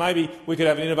subs, maybe we could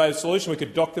have an innovative solution. We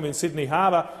could dock them in Sydney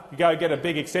Harbour, go get a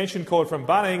big extension cord from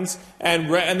Bunnings, and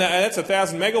that's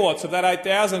 1,000 megawatts of that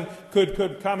 8,000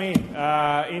 could come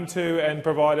into and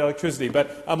provide electricity.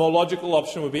 But a more logical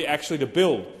option would be actually to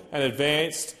build an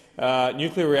advanced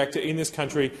nuclear reactor in this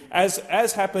country,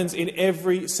 as happens in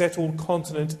every settled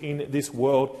continent in this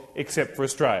world except for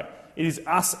Australia. It is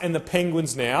us and the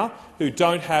penguins now who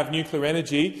don't have nuclear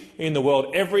energy in the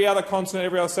world. Every other continent,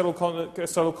 every other settled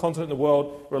continent in the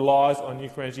world relies on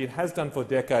nuclear energy. It has done for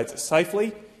decades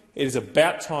safely. It is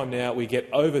about time now we get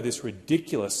over this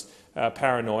ridiculous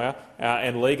paranoia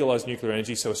and legalise nuclear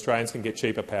energy so Australians can get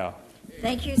cheaper power.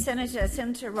 Thank you, Senator.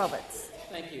 Senator Roberts.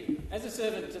 Thank you. As a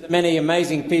servant to the many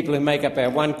amazing people who make up our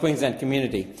One Queensland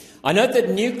community, I note that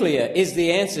nuclear is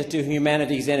the answer to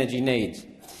humanity's energy needs.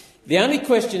 The only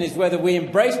question is whether we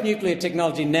embrace nuclear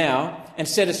technology now and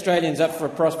set Australians up for a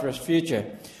prosperous future,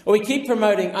 or we keep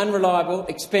promoting unreliable,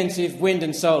 expensive wind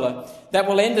and solar that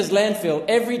will end as landfill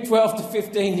every 12 to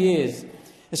 15 years.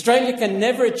 Australia can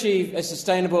never achieve a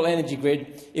sustainable energy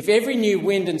grid if every new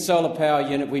wind and solar power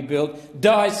unit we build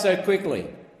dies so quickly.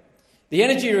 The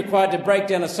energy required to break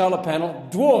down a solar panel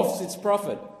dwarfs its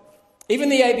profit. Even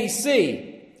the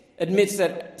ABC admits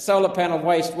that solar panel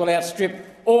waste will outstrip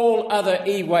all other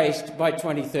e-waste by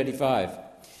 2035.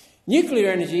 Nuclear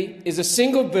energy is a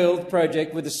single-build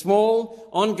project with a small,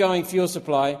 ongoing fuel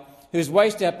supply whose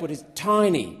waste output is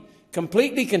tiny,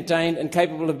 completely contained and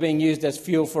capable of being used as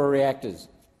fuel for reactors.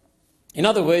 In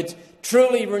other words,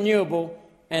 truly renewable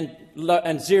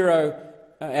and zero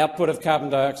output of carbon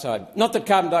dioxide. Not that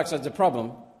carbon dioxide is a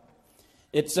problem.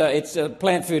 It's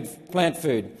plant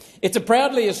food. It's a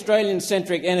proudly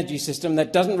Australian-centric energy system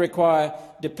that doesn't require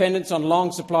dependence on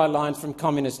long supply lines from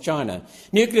communist China.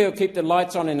 Nuclear will keep the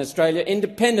lights on in Australia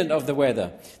independent of the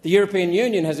weather. The European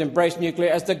Union has embraced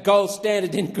nuclear as the gold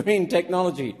standard in green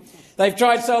technology. They've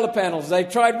tried solar panels, they've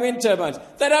tried wind turbines.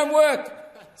 They don't work.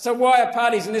 So why are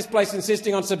parties in this place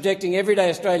insisting on subjecting everyday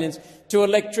Australians to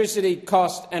electricity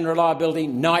cost and reliability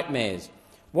nightmares?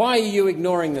 Why are you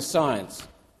ignoring the science?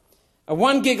 A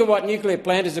 1 gigawatt nuclear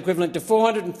plant is equivalent to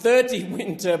 430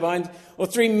 wind turbines or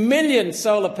 3 million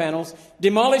solar panels,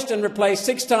 demolished and replaced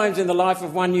 6 times in the life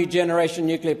of one new generation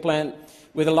nuclear plant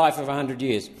with a life of 100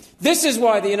 years. This is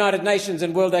why the United Nations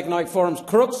and World Economic Forum's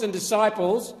crooks and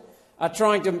disciples are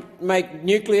trying to make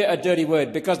nuclear a dirty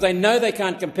word, because they know they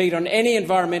can't compete on any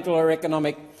environmental or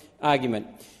economic argument.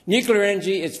 Nuclear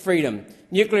energy is freedom.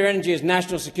 Nuclear energy is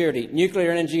national security.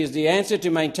 Nuclear energy is the answer to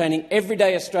maintaining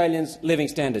everyday Australians' living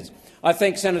standards. I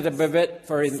thank Senator Babet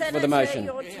for the motion.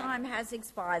 Senator, your time has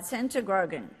expired. Senator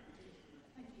Grogan.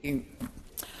 The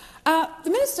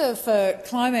Minister for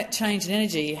Climate Change and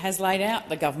Energy has laid out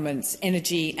the government's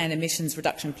energy and emissions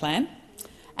reduction plan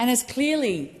and has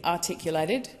clearly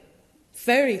articulated,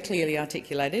 very clearly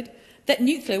articulated, that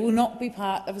nuclear will not be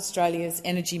part of Australia's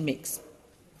energy mix.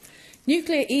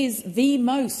 Nuclear is the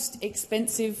most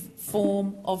expensive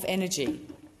form of energy.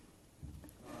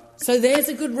 So there's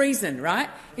a good reason, right?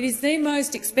 It is the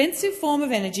most expensive form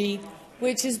of energy,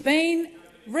 which has been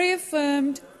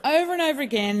reaffirmed over and over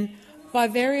again by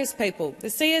various people. The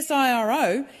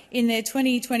CSIRO, in their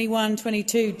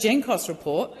 2021-22 GenCost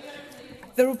report,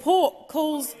 the report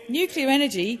calls nuclear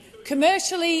energy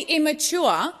commercially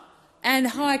immature and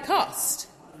high cost.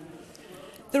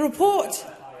 The report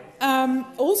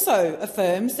also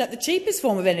affirms that the cheapest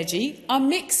form of energy are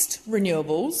mixed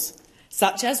renewables,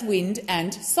 such as wind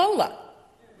and solar.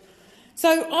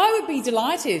 So I would be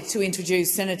delighted to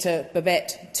introduce Senator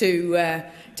Babet to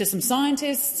some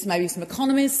scientists, maybe some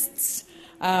economists,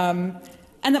 and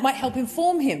that might help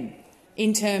inform him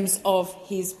in terms of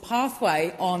his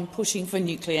pathway on pushing for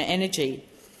nuclear energy.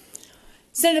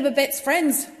 Senator Babet's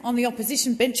friends on the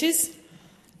opposition benches,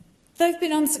 they've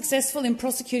been unsuccessful in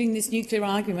prosecuting this nuclear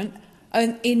argument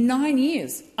in 9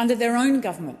 years under their own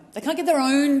government. They can't get their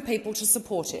own people to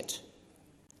support it.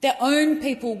 Their own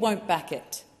people won't back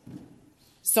it.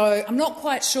 So I'm not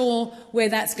quite sure where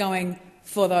that's going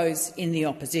for those in the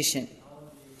opposition.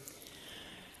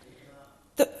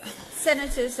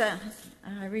 Senators,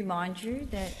 I remind you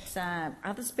that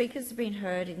other speakers have been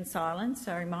heard in silence,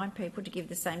 so I remind people to give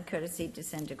the same courtesy to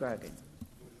Senator Grogan.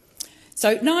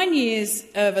 So 9 years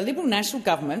of a Liberal national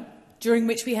government, during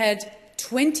which we had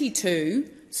 22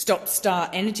 stop-start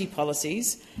energy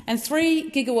policies and 3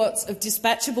 gigawatts of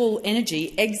dispatchable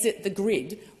energy exit the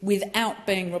grid without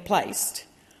being replaced,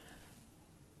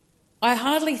 I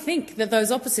hardly think that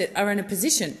those opposite are in a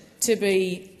position to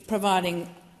be providing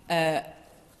a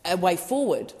way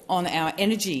forward on our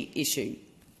energy issue.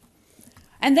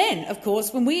 And then, of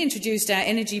course, when we introduced our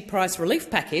energy price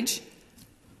relief package,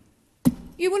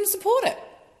 you wouldn't support it.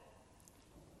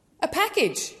 A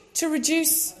package to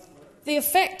reduce the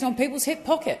effect on people's hip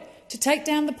pocket, to take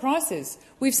down the prices.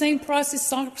 We've seen prices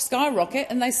skyrocket,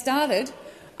 and they started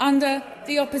under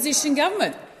the opposition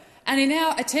government. And in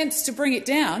our attempts to bring it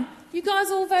down, you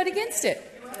guys all vote against it,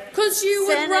 because you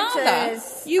would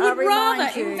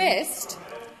rather invest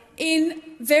in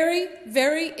very,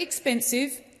 very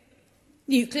expensive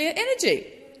nuclear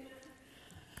energy.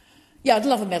 Yeah, I'd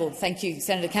love a medal. Thank you,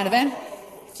 Senator Canavan.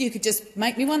 If you could just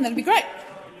make me one, that'd be great.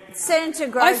 Senator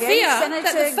Grogan, I fear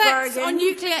that the facts on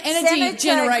nuclear energy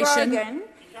generation... Grogan,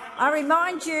 I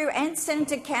remind you and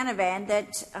Senator Canavan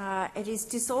that it is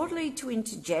disorderly to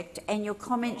interject, and your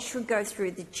comments should go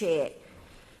through the chair.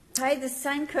 Pay the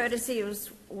same courtesy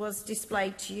was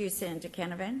displayed to you, Senator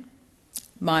Canavan.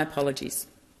 My apologies.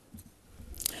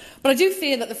 But I do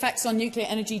fear that the facts on nuclear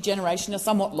energy generation are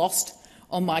somewhat lost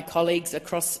on my colleagues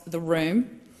across the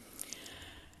room.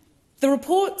 The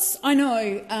reports, I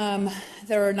know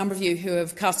there are a number of you who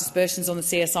have cast aspersions on the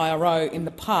CSIRO in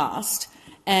the past,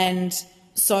 and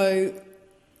so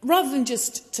rather than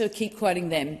just to keep quoting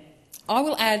them, I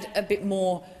will add a bit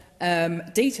more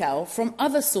detail from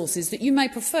other sources that you may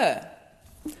prefer.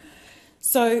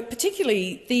 So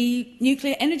particularly the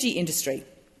nuclear energy industry.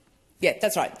 Yeah,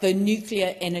 that's right, the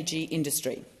nuclear energy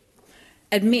industry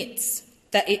admits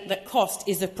that cost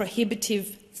is a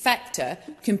prohibitive factor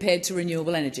compared to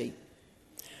renewable energy.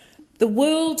 The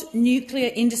World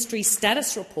Nuclear Industry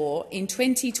Status Report in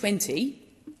 2020,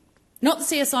 not the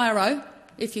CSIRO,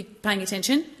 if you're paying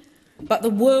attention, but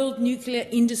the World Nuclear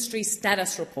Industry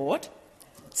Status Report,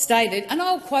 stated, and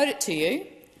I'll quote it to you,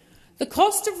 "The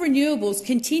cost of renewables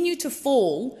continue to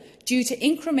fall due to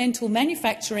incremental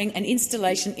manufacturing and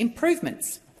installation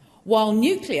improvements, while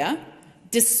nuclear,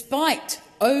 despite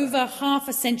over half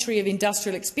a century of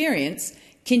industrial experience,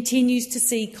 continues to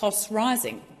see costs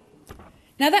rising."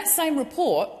 Now, that same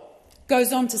report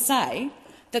goes on to say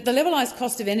that the levelised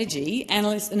cost of energy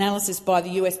analysis by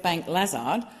the US bank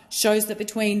Lazard shows that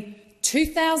between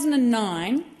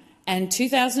 2009 and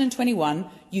 2021,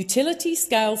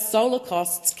 utility-scale solar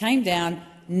costs came down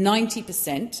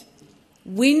 90%,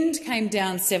 wind came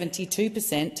down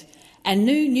 72%, and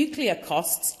new nuclear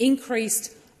costs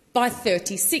increased by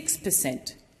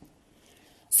 36%.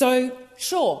 So,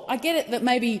 sure, I get it that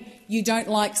maybe you don't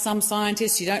like some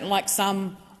scientists, you don't like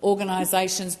some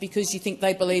organisations because you think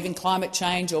they believe in climate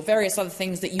change or various other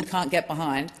things that you can't get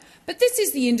behind. But this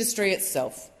is the industry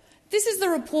itself. This is the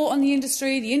report on the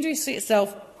industry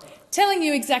itself telling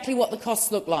you exactly what the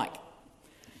costs look like.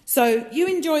 So you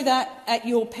enjoy that at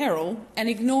your peril and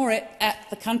ignore it at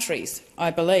the country's,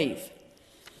 I believe.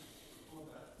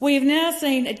 We have now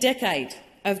seen a decade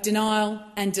of denial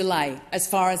and delay as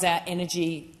far as our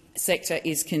energy sector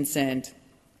is concerned.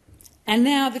 And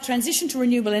now the transition to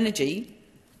renewable energy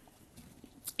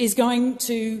is going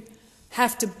to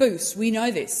have to boost. We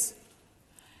know this.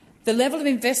 The level of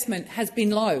investment has been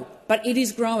low, but it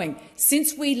is growing.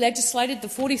 Since we legislated the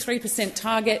 43%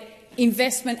 target,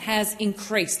 investment has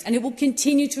increased, and it will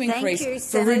continue to increase. Thank you, for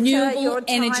Senator. renewable Your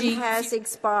energy. time has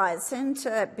expired.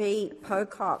 Senator B.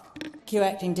 Pocock. Thank you,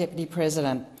 Acting Deputy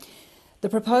President. The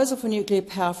proposal for nuclear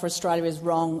power for Australia is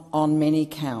wrong on many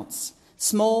counts.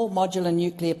 Small modular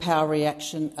nuclear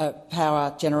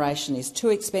power generation is too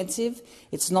expensive.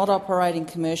 It's not operating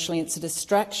commercially. It's a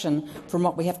distraction from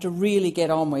what we have to really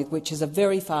get on with, which is a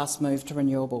very fast move to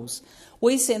renewables.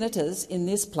 We senators in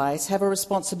this place have a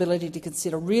responsibility to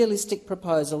consider realistic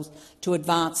proposals to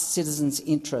advance citizens'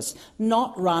 interests,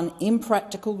 not run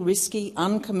impractical, risky,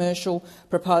 uncommercial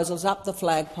proposals up the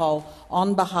flagpole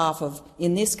on behalf of,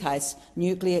 in this case,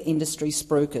 nuclear industry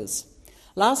spruikers.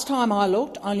 Last time I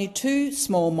looked, only 2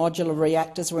 small modular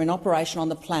reactors were in operation on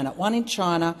the planet, one in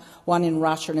China, one in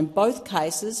Russia, and in both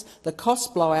cases the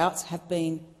cost blowouts have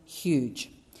been huge.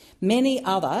 Many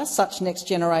other such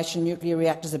next-generation nuclear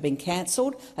reactors have been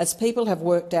cancelled as people have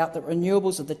worked out that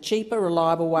renewables are the cheaper,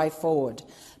 reliable way forward.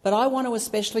 But I want to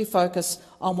especially focus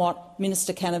on what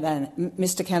Senator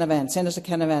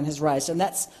Canavan has raised, and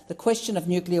that's the question of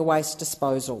nuclear waste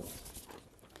disposal.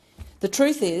 The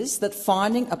truth is that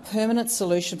finding a permanent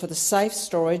solution for the safe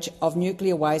storage of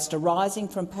nuclear waste arising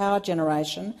from power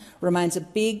generation remains a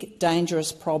big,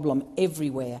 dangerous problem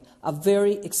everywhere, a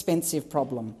very expensive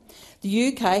problem. The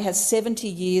UK has 70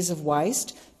 years of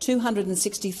waste,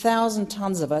 260,000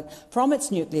 tonnes of it, from its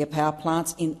nuclear power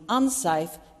plants in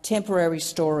unsafe, temporary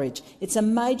storage. It's a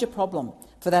major problem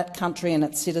for that country and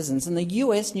its citizens, and the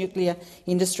US nuclear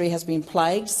industry has been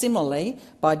plagued similarly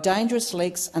by dangerous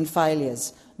leaks and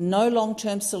failures. No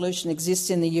long-term solution exists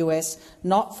in the US,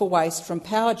 not for waste from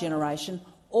power generation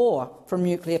or from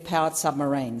nuclear-powered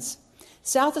submarines.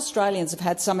 South Australians have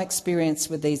had some experience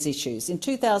with these issues. In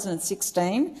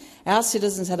 2016, our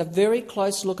citizens had a very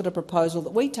close look at a proposal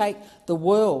that we take the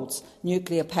world's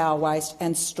nuclear power waste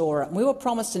and store it. And we were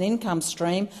promised an income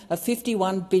stream of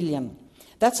 $51 billion.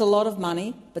 That's a lot of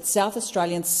money, but South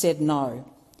Australians said no.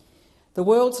 The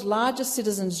world's largest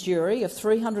citizens' jury of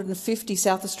 350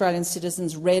 South Australian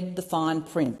citizens read the fine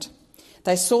print.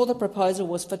 They saw the proposal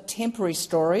was for temporary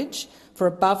storage for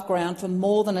above ground for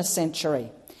more than a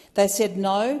century. They said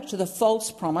no to the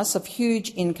false promise of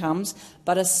huge incomes,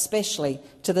 but especially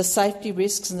to the safety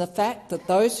risks and the fact that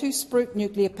those who spruik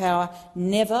nuclear power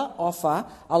never offer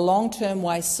a long-term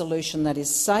waste solution that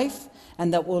is safe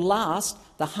and that will last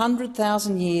the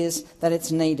 100,000 years that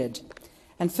it's needed.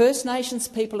 And First Nations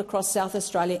people across South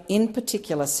Australia in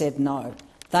particular said no.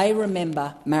 They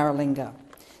remember Maralinga.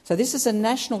 So this is a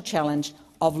national challenge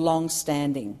of long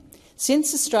standing.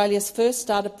 Since Australia's first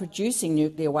started producing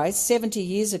nuclear waste 70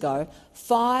 years ago,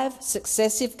 5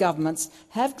 successive governments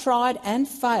have tried and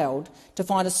failed to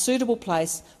find a suitable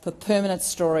place for permanent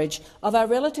storage of our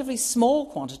relatively small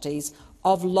quantities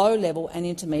of low-level and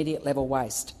intermediate-level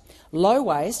waste. Low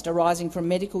waste arising from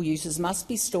medical uses must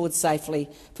be stored safely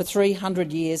for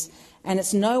 300 years, and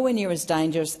it's nowhere near as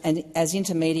dangerous as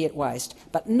intermediate waste.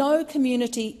 But no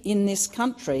community in this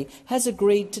country has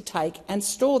agreed to take and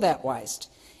store that waste.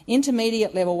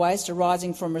 Intermediate-level waste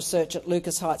arising from research at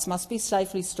Lucas Heights must be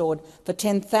safely stored for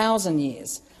 10,000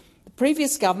 years. The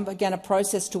previous government began a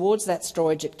process towards that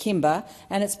storage at Kimber,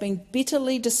 and it's been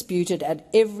bitterly disputed at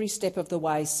every step of the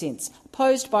way since,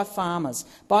 opposed by farmers,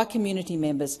 by community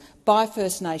members, by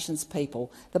First Nations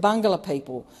people, the Bangala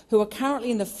people, who are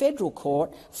currently in the federal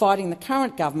court fighting the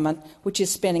current government, which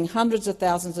is spending hundreds of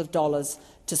thousands of dollars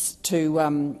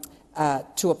to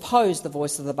oppose the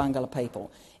voice of the Bangala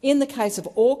people. In the case of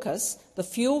AUKUS, the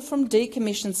fuel from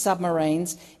decommissioned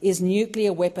submarines is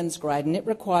nuclear weapons grade, and it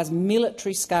requires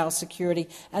military-scale security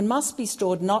and must be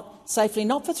stored safely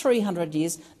not for 300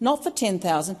 years, not for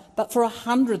 10,000, but for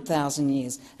 100,000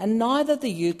 years. And neither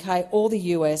the UK or the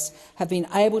US have been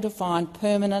able to find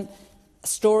permanent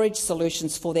storage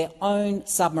solutions for their own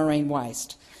submarine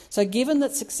waste. So given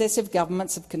that successive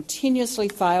governments have continuously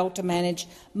failed to manage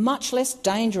much less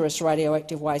dangerous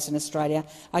radioactive waste in Australia,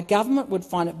 a government would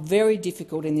find it very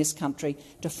difficult in this country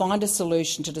to find a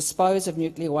solution to dispose of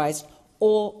nuclear waste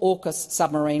or AUKUS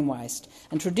submarine waste.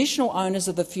 And traditional owners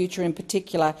of the future in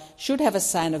particular should have a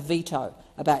say and a veto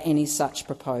about any such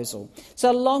proposal.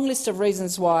 So a long list of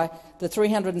reasons why the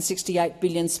 $368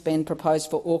 billion spend proposed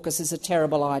for AUKUS is a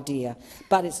terrible idea,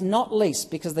 but it's not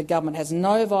least because the government has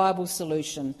no viable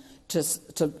solution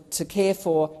to care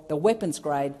for the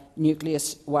weapons-grade nuclear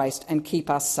waste and keep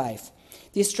us safe.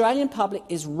 The Australian public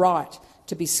is right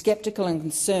to be sceptical and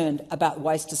concerned about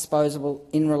waste disposal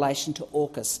in relation to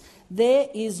AUKUS. There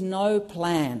is no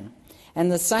plan,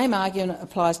 and the same argument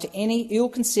applies to any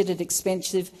ill-considered,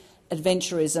 expensive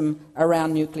adventurism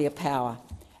around nuclear power.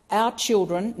 Our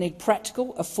children need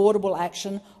practical, affordable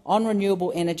action on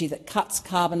renewable energy that cuts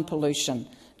carbon pollution,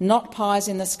 not pies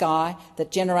in the sky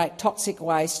that generate toxic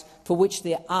waste for which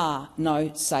there are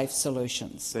no safe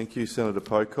solutions. Thank you, Senator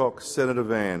Pocock. Senator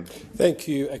Van. Thank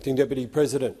you, Acting Deputy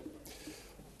President.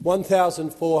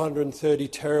 1,430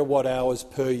 terawatt-hours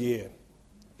per year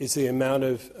is the amount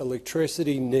of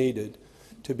electricity needed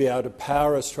to be able to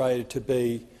power Australia to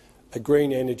be a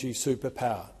green energy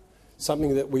superpower,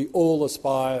 something that we all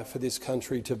aspire for this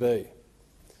country to be.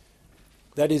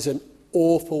 That is an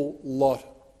awful lot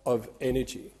of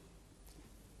energy.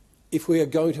 If we are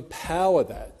going to power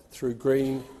that through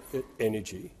green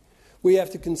energy, we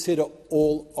have to consider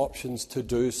all options to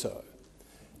do so,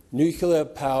 nuclear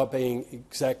power being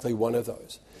exactly one of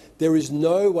those. There is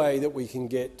no way that we can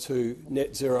get to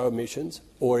net zero emissions,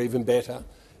 or even better,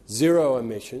 zero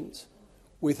emissions,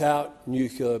 without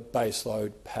nuclear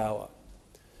baseload power.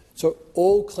 So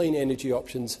all clean energy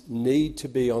options need to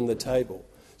be on the table.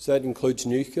 So that includes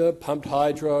nuclear, pumped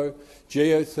hydro,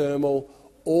 geothermal,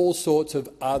 all sorts of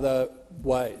other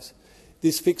ways.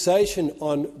 This fixation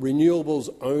on renewables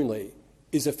only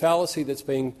is a fallacy that's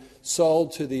being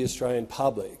sold to the Australian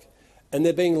public, and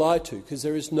they're being lied to, because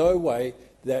there is no way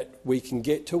that we can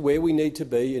get to where we need to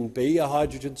be and be a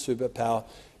hydrogen superpower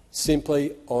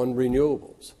simply on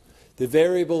renewables. The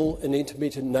variable and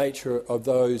intermittent nature of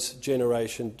those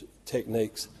generation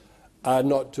techniques are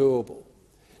not doable.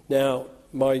 Now,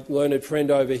 my learned friend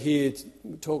over here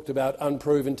talked about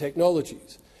unproven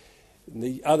technologies.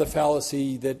 The other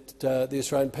fallacy that the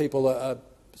Australian people are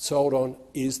sold on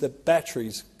is that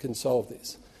batteries can solve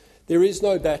this. There is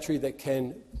no battery that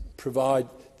can provide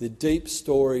the deep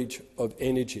storage of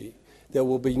energy that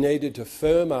will be needed to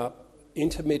firm up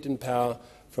intermittent power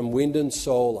from wind and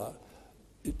solar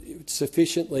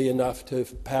sufficiently enough to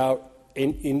power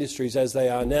industries as they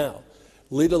are now,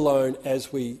 let alone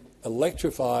as we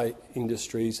electrify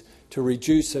industries to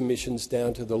reduce emissions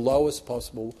down to the lowest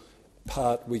possible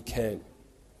part we can.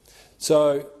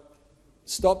 So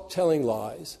stop telling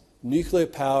lies. Nuclear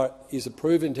power is a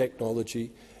proven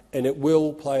technology, and it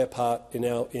will play a part in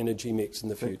our energy mix in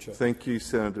the future. Thank you,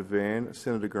 Senator Van.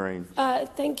 Senator Green.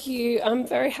 Thank you. I'm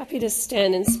very happy to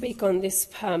stand and speak on this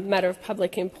matter of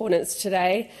public importance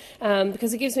today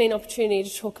because it gives me an opportunity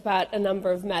to talk about a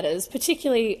number of matters,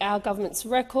 particularly our government's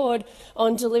record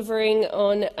on delivering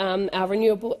on our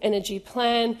renewable energy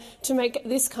plan to make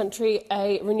this country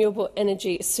a renewable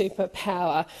energy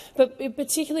superpower. But it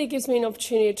particularly gives me an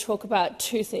opportunity to talk about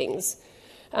two things.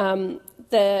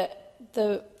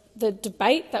 The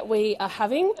debate that we are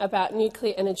having about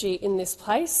nuclear energy in this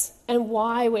place and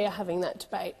why we are having that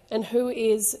debate and who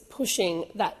is pushing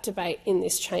that debate in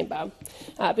this chamber.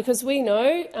 Because we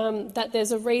know that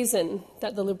there's a reason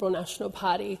that the Liberal National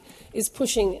Party is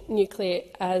pushing nuclear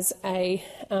as a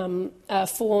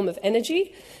form of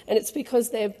energy, and it's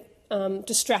because they're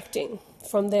distracting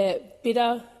from their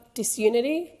bitter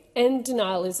disunity and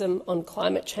denialism on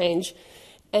climate change,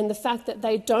 and the fact that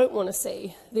they don't want to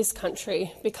see this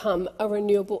country become a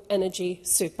renewable energy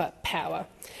superpower.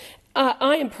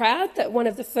 I am proud that one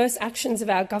of the first actions of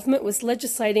our government was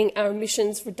legislating our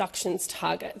emissions reductions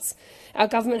targets. Our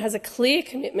government has a clear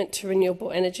commitment to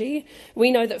renewable energy.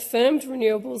 We know that firmed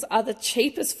renewables are the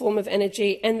cheapest form of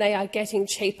energy, and they are getting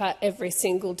cheaper every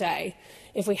single day.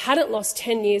 If we hadn't lost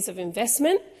 10 years of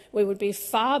investment, we would be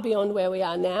far beyond where we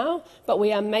are now, but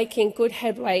we are making good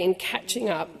headway in catching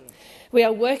up. We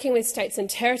are working with states and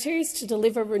territories to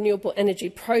deliver renewable energy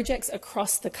projects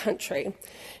across the country.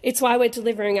 It's why we're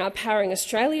delivering our Powering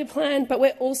Australia plan, but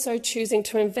we're also choosing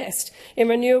to invest in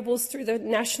renewables through the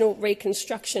National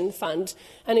Reconstruction Fund,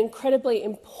 an incredibly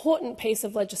important piece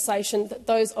of legislation that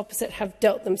those opposite have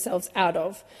dealt themselves out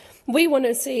of. We want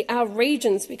to see our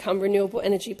regions become renewable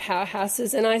energy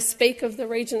powerhouses, and I speak of the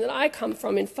region that I come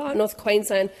from in far north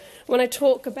Queensland when I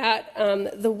talk about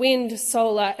the wind,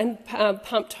 solar and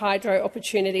pumped hydro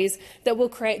opportunities that will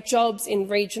create jobs in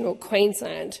regional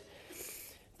Queensland.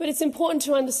 But it's important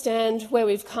to understand where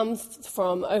we've come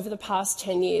from over the past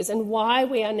 10 years and why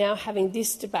we are now having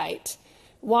this debate.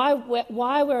 Why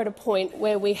we're at a point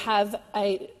where we have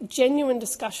a genuine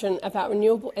discussion about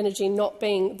renewable energy not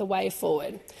being the way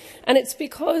forward. And it's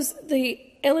because the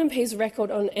LNP's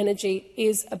record on energy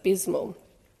is abysmal.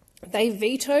 They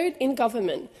vetoed in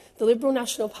government, the Liberal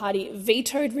National Party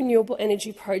vetoed renewable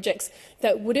energy projects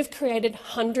that would have created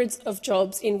hundreds of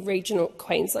jobs in regional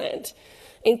Queensland.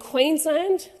 In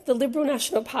Queensland, the Liberal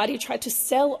National Party tried to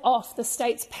sell off the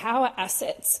state's power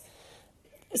assets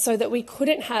so that we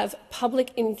couldn't have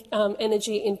public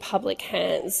energy in public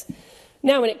hands.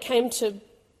 Now, when it came to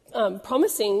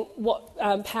promising what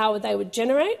power they would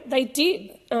generate, they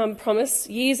did promise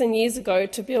years and years ago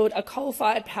to build a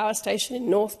coal-fired power station in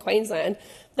North Queensland.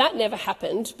 That never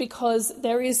happened because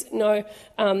there is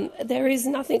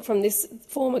nothing from this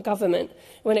former government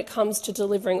when it comes to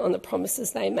delivering on the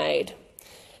promises they made.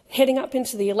 Heading up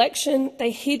into the election,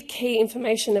 they hid key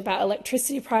information about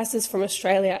electricity prices from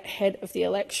Australia ahead of the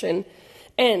election.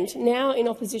 And now in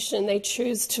opposition, they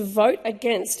choose to vote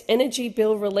against energy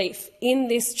bill relief in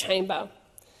this chamber.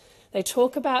 They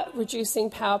talk about reducing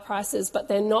power prices, but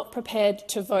they're not prepared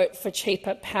to vote for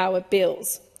cheaper power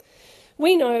bills.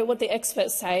 We know what the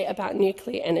experts say about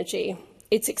nuclear energy.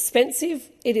 It's expensive,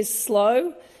 it is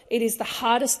slow, it is the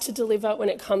hardest to deliver when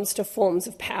it comes to forms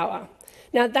of power.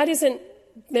 Now, that isn't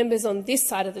members on this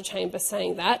side of the chamber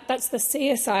saying that. That's the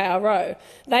CSIRO.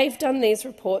 They've done these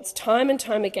reports time and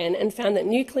time again and found that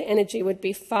nuclear energy would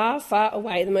be far, far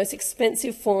away the most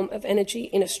expensive form of energy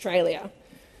in Australia.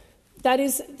 That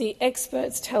is the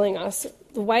experts telling us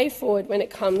the way forward when it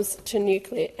comes to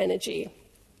nuclear energy.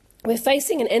 We're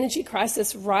facing an energy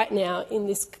crisis right now in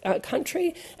this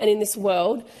country and in this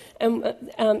world, and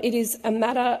it is a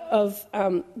matter of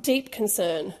deep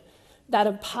concern that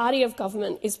a party of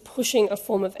government is pushing a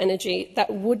form of energy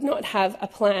that would not have a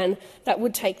plan that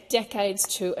would take decades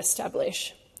to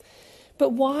establish.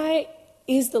 But why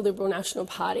is the Liberal National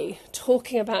Party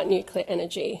talking about nuclear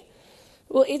energy?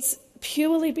 Well, it's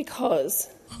purely because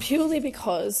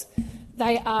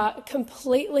they are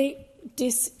completely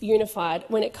disunified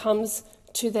when it comes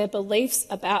to their beliefs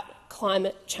about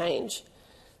climate change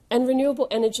and renewable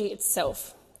energy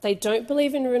itself. They don't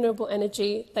believe in renewable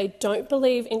energy, they don't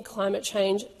believe in climate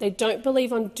change, they don't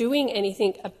believe on doing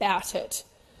anything about it.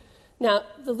 Now,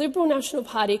 the Liberal National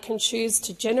Party can choose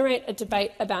to generate a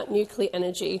debate about nuclear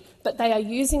energy, but they are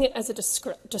using it as a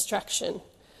distraction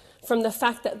from the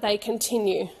fact that they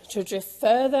continue to drift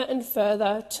further and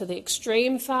further to the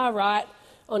extreme far right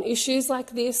on issues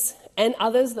like this and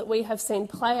others that we have seen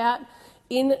play out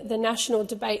in the national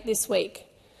debate this week.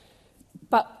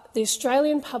 But the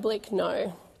Australian public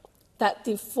know that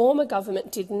the former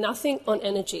government did nothing on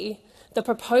energy. The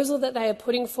proposal that they are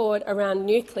putting forward around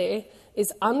nuclear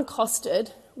is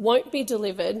uncosted, won't be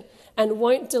delivered, and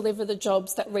won't deliver the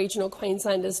jobs that regional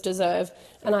Queenslanders deserve.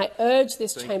 And I urge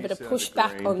this chamber to push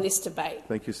back on this debate.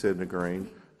 Thank you, Senator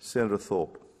Green. Senator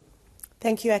Thorpe.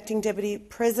 Thank you, Acting Deputy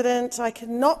President. I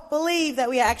cannot believe that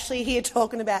we are actually here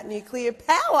talking about nuclear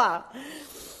power.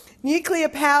 Nuclear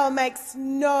power makes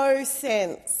no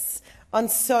sense on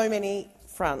so many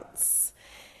fronts.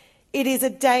 It is a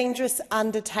dangerous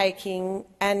undertaking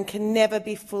and can never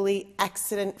be fully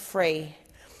accident-free.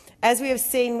 As we have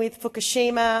seen with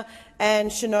Fukushima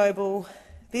and Chernobyl,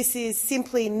 this is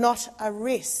simply not a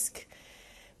risk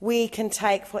we can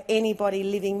take for anybody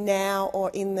living now or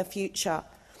in the future.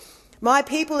 My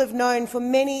people have known for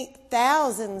many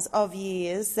thousands of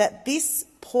years that this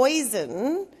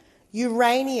poison,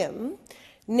 uranium,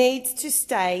 needs to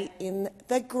stay in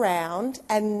the ground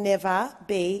and never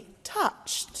be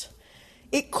touched.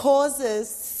 It causes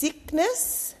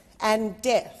sickness and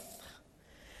death.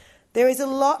 There is a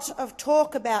lot of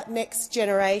talk about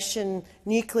next-generation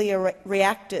nuclear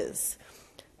reactors,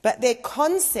 but their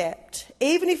concept,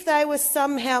 even if they were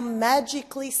somehow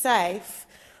magically safe,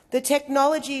 the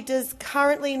technology does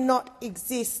currently not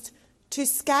exist to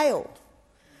scale.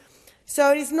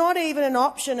 So it is not even an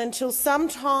option until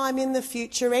sometime in the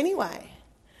future anyway.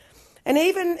 And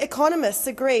even economists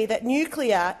agree that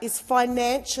nuclear is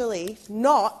financially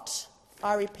not,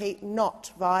 I repeat,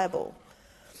 not viable.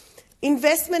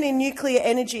 Investment in nuclear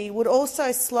energy would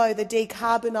also slow the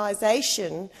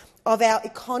decarbonisation of our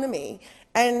economy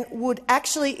and would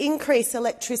actually increase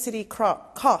electricity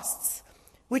costs,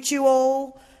 which you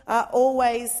all are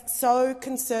always so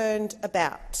concerned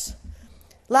about.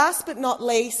 Last but not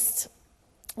least,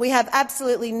 we have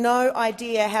absolutely no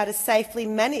idea how to safely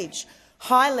manage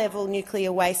high-level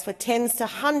nuclear waste for tens to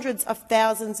hundreds of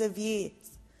thousands of years.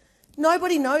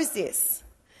 Nobody knows this,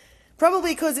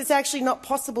 probably because it's actually not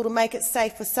possible to make it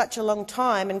safe for such a long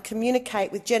time and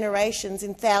communicate with generations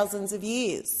in thousands of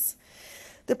years.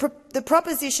 The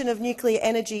proposition of nuclear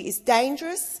energy is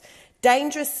dangerous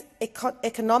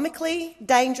economically,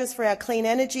 dangerous for our clean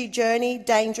energy journey,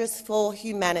 dangerous for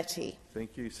humanity.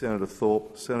 Thank you, Senator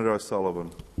Thorpe. Senator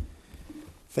O'Sullivan.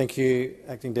 Thank you,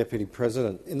 Acting Deputy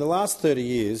President. In the last 30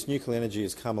 years, nuclear energy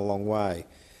has come a long way.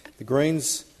 The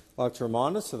Greens like to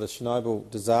remind us of the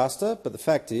Chernobyl disaster, but the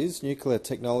fact is nuclear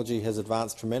technology has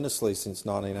advanced tremendously since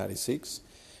 1986.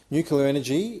 Nuclear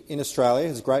energy in Australia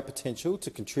has great potential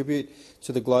to contribute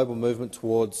to the global movement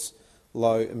towards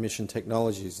low-emission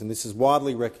technologies, and this is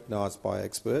widely recognised by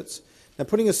experts. Now,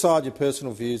 putting aside your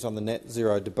personal views on the net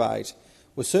zero debate,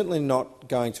 we're certainly not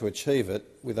going to achieve it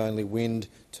with only wind,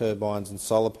 turbines and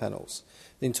solar panels.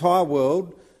 The entire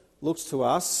world looks to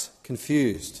us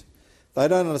confused. They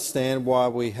don't understand why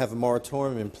we have a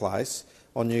moratorium in place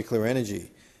on nuclear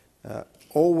energy.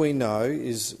 All we know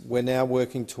is we're now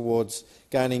working towards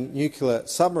gaining nuclear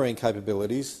submarine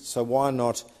capabilities, so why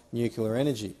not nuclear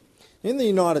energy? In the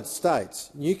United States,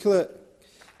 nuclear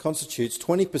constitutes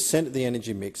 20% of the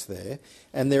energy mix there,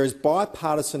 and there is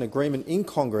bipartisan agreement in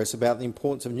Congress about the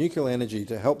importance of nuclear energy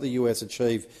to help the US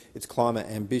achieve its climate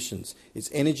ambitions, its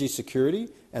energy security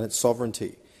and its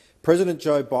sovereignty. President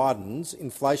Joe Biden's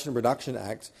Inflation Reduction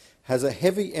Act has a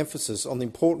heavy emphasis on the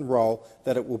important role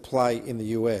that it will play in the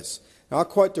US. Now, I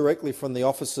quote directly from the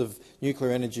Office of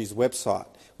Nuclear Energy's website,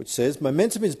 which says,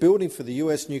 "Momentum is building for the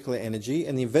US nuclear energy,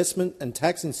 and the investment and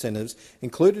tax incentives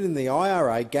included in the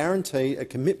IRA guarantee a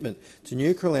commitment to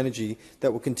nuclear energy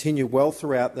that will continue well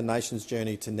throughout the nation's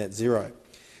journey to net zero."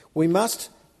 We must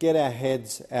get our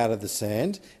heads out of the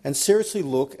sand and seriously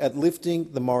look at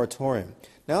lifting the moratorium.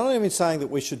 Now, I'm not even saying that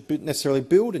we should necessarily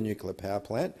build a nuclear power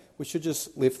plant. We should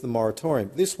just lift the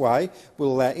moratorium. This way,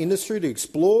 we'll allow industry to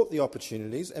explore the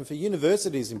opportunities and for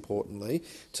universities, importantly,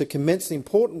 to commence the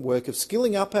important work of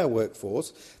skilling up our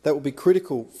workforce that will be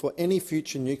critical for any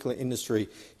future nuclear industry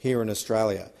here in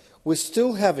Australia. We're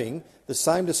still having the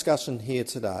same discussion here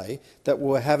today that we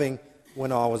were having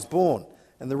when I was born,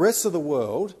 and the rest of the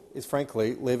world is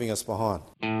frankly leaving us behind.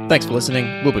 Thanks for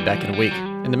listening. We'll be back in a week.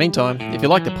 In the meantime, if you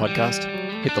like the podcast,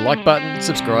 hit the like button,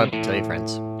 subscribe, tell your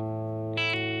friends.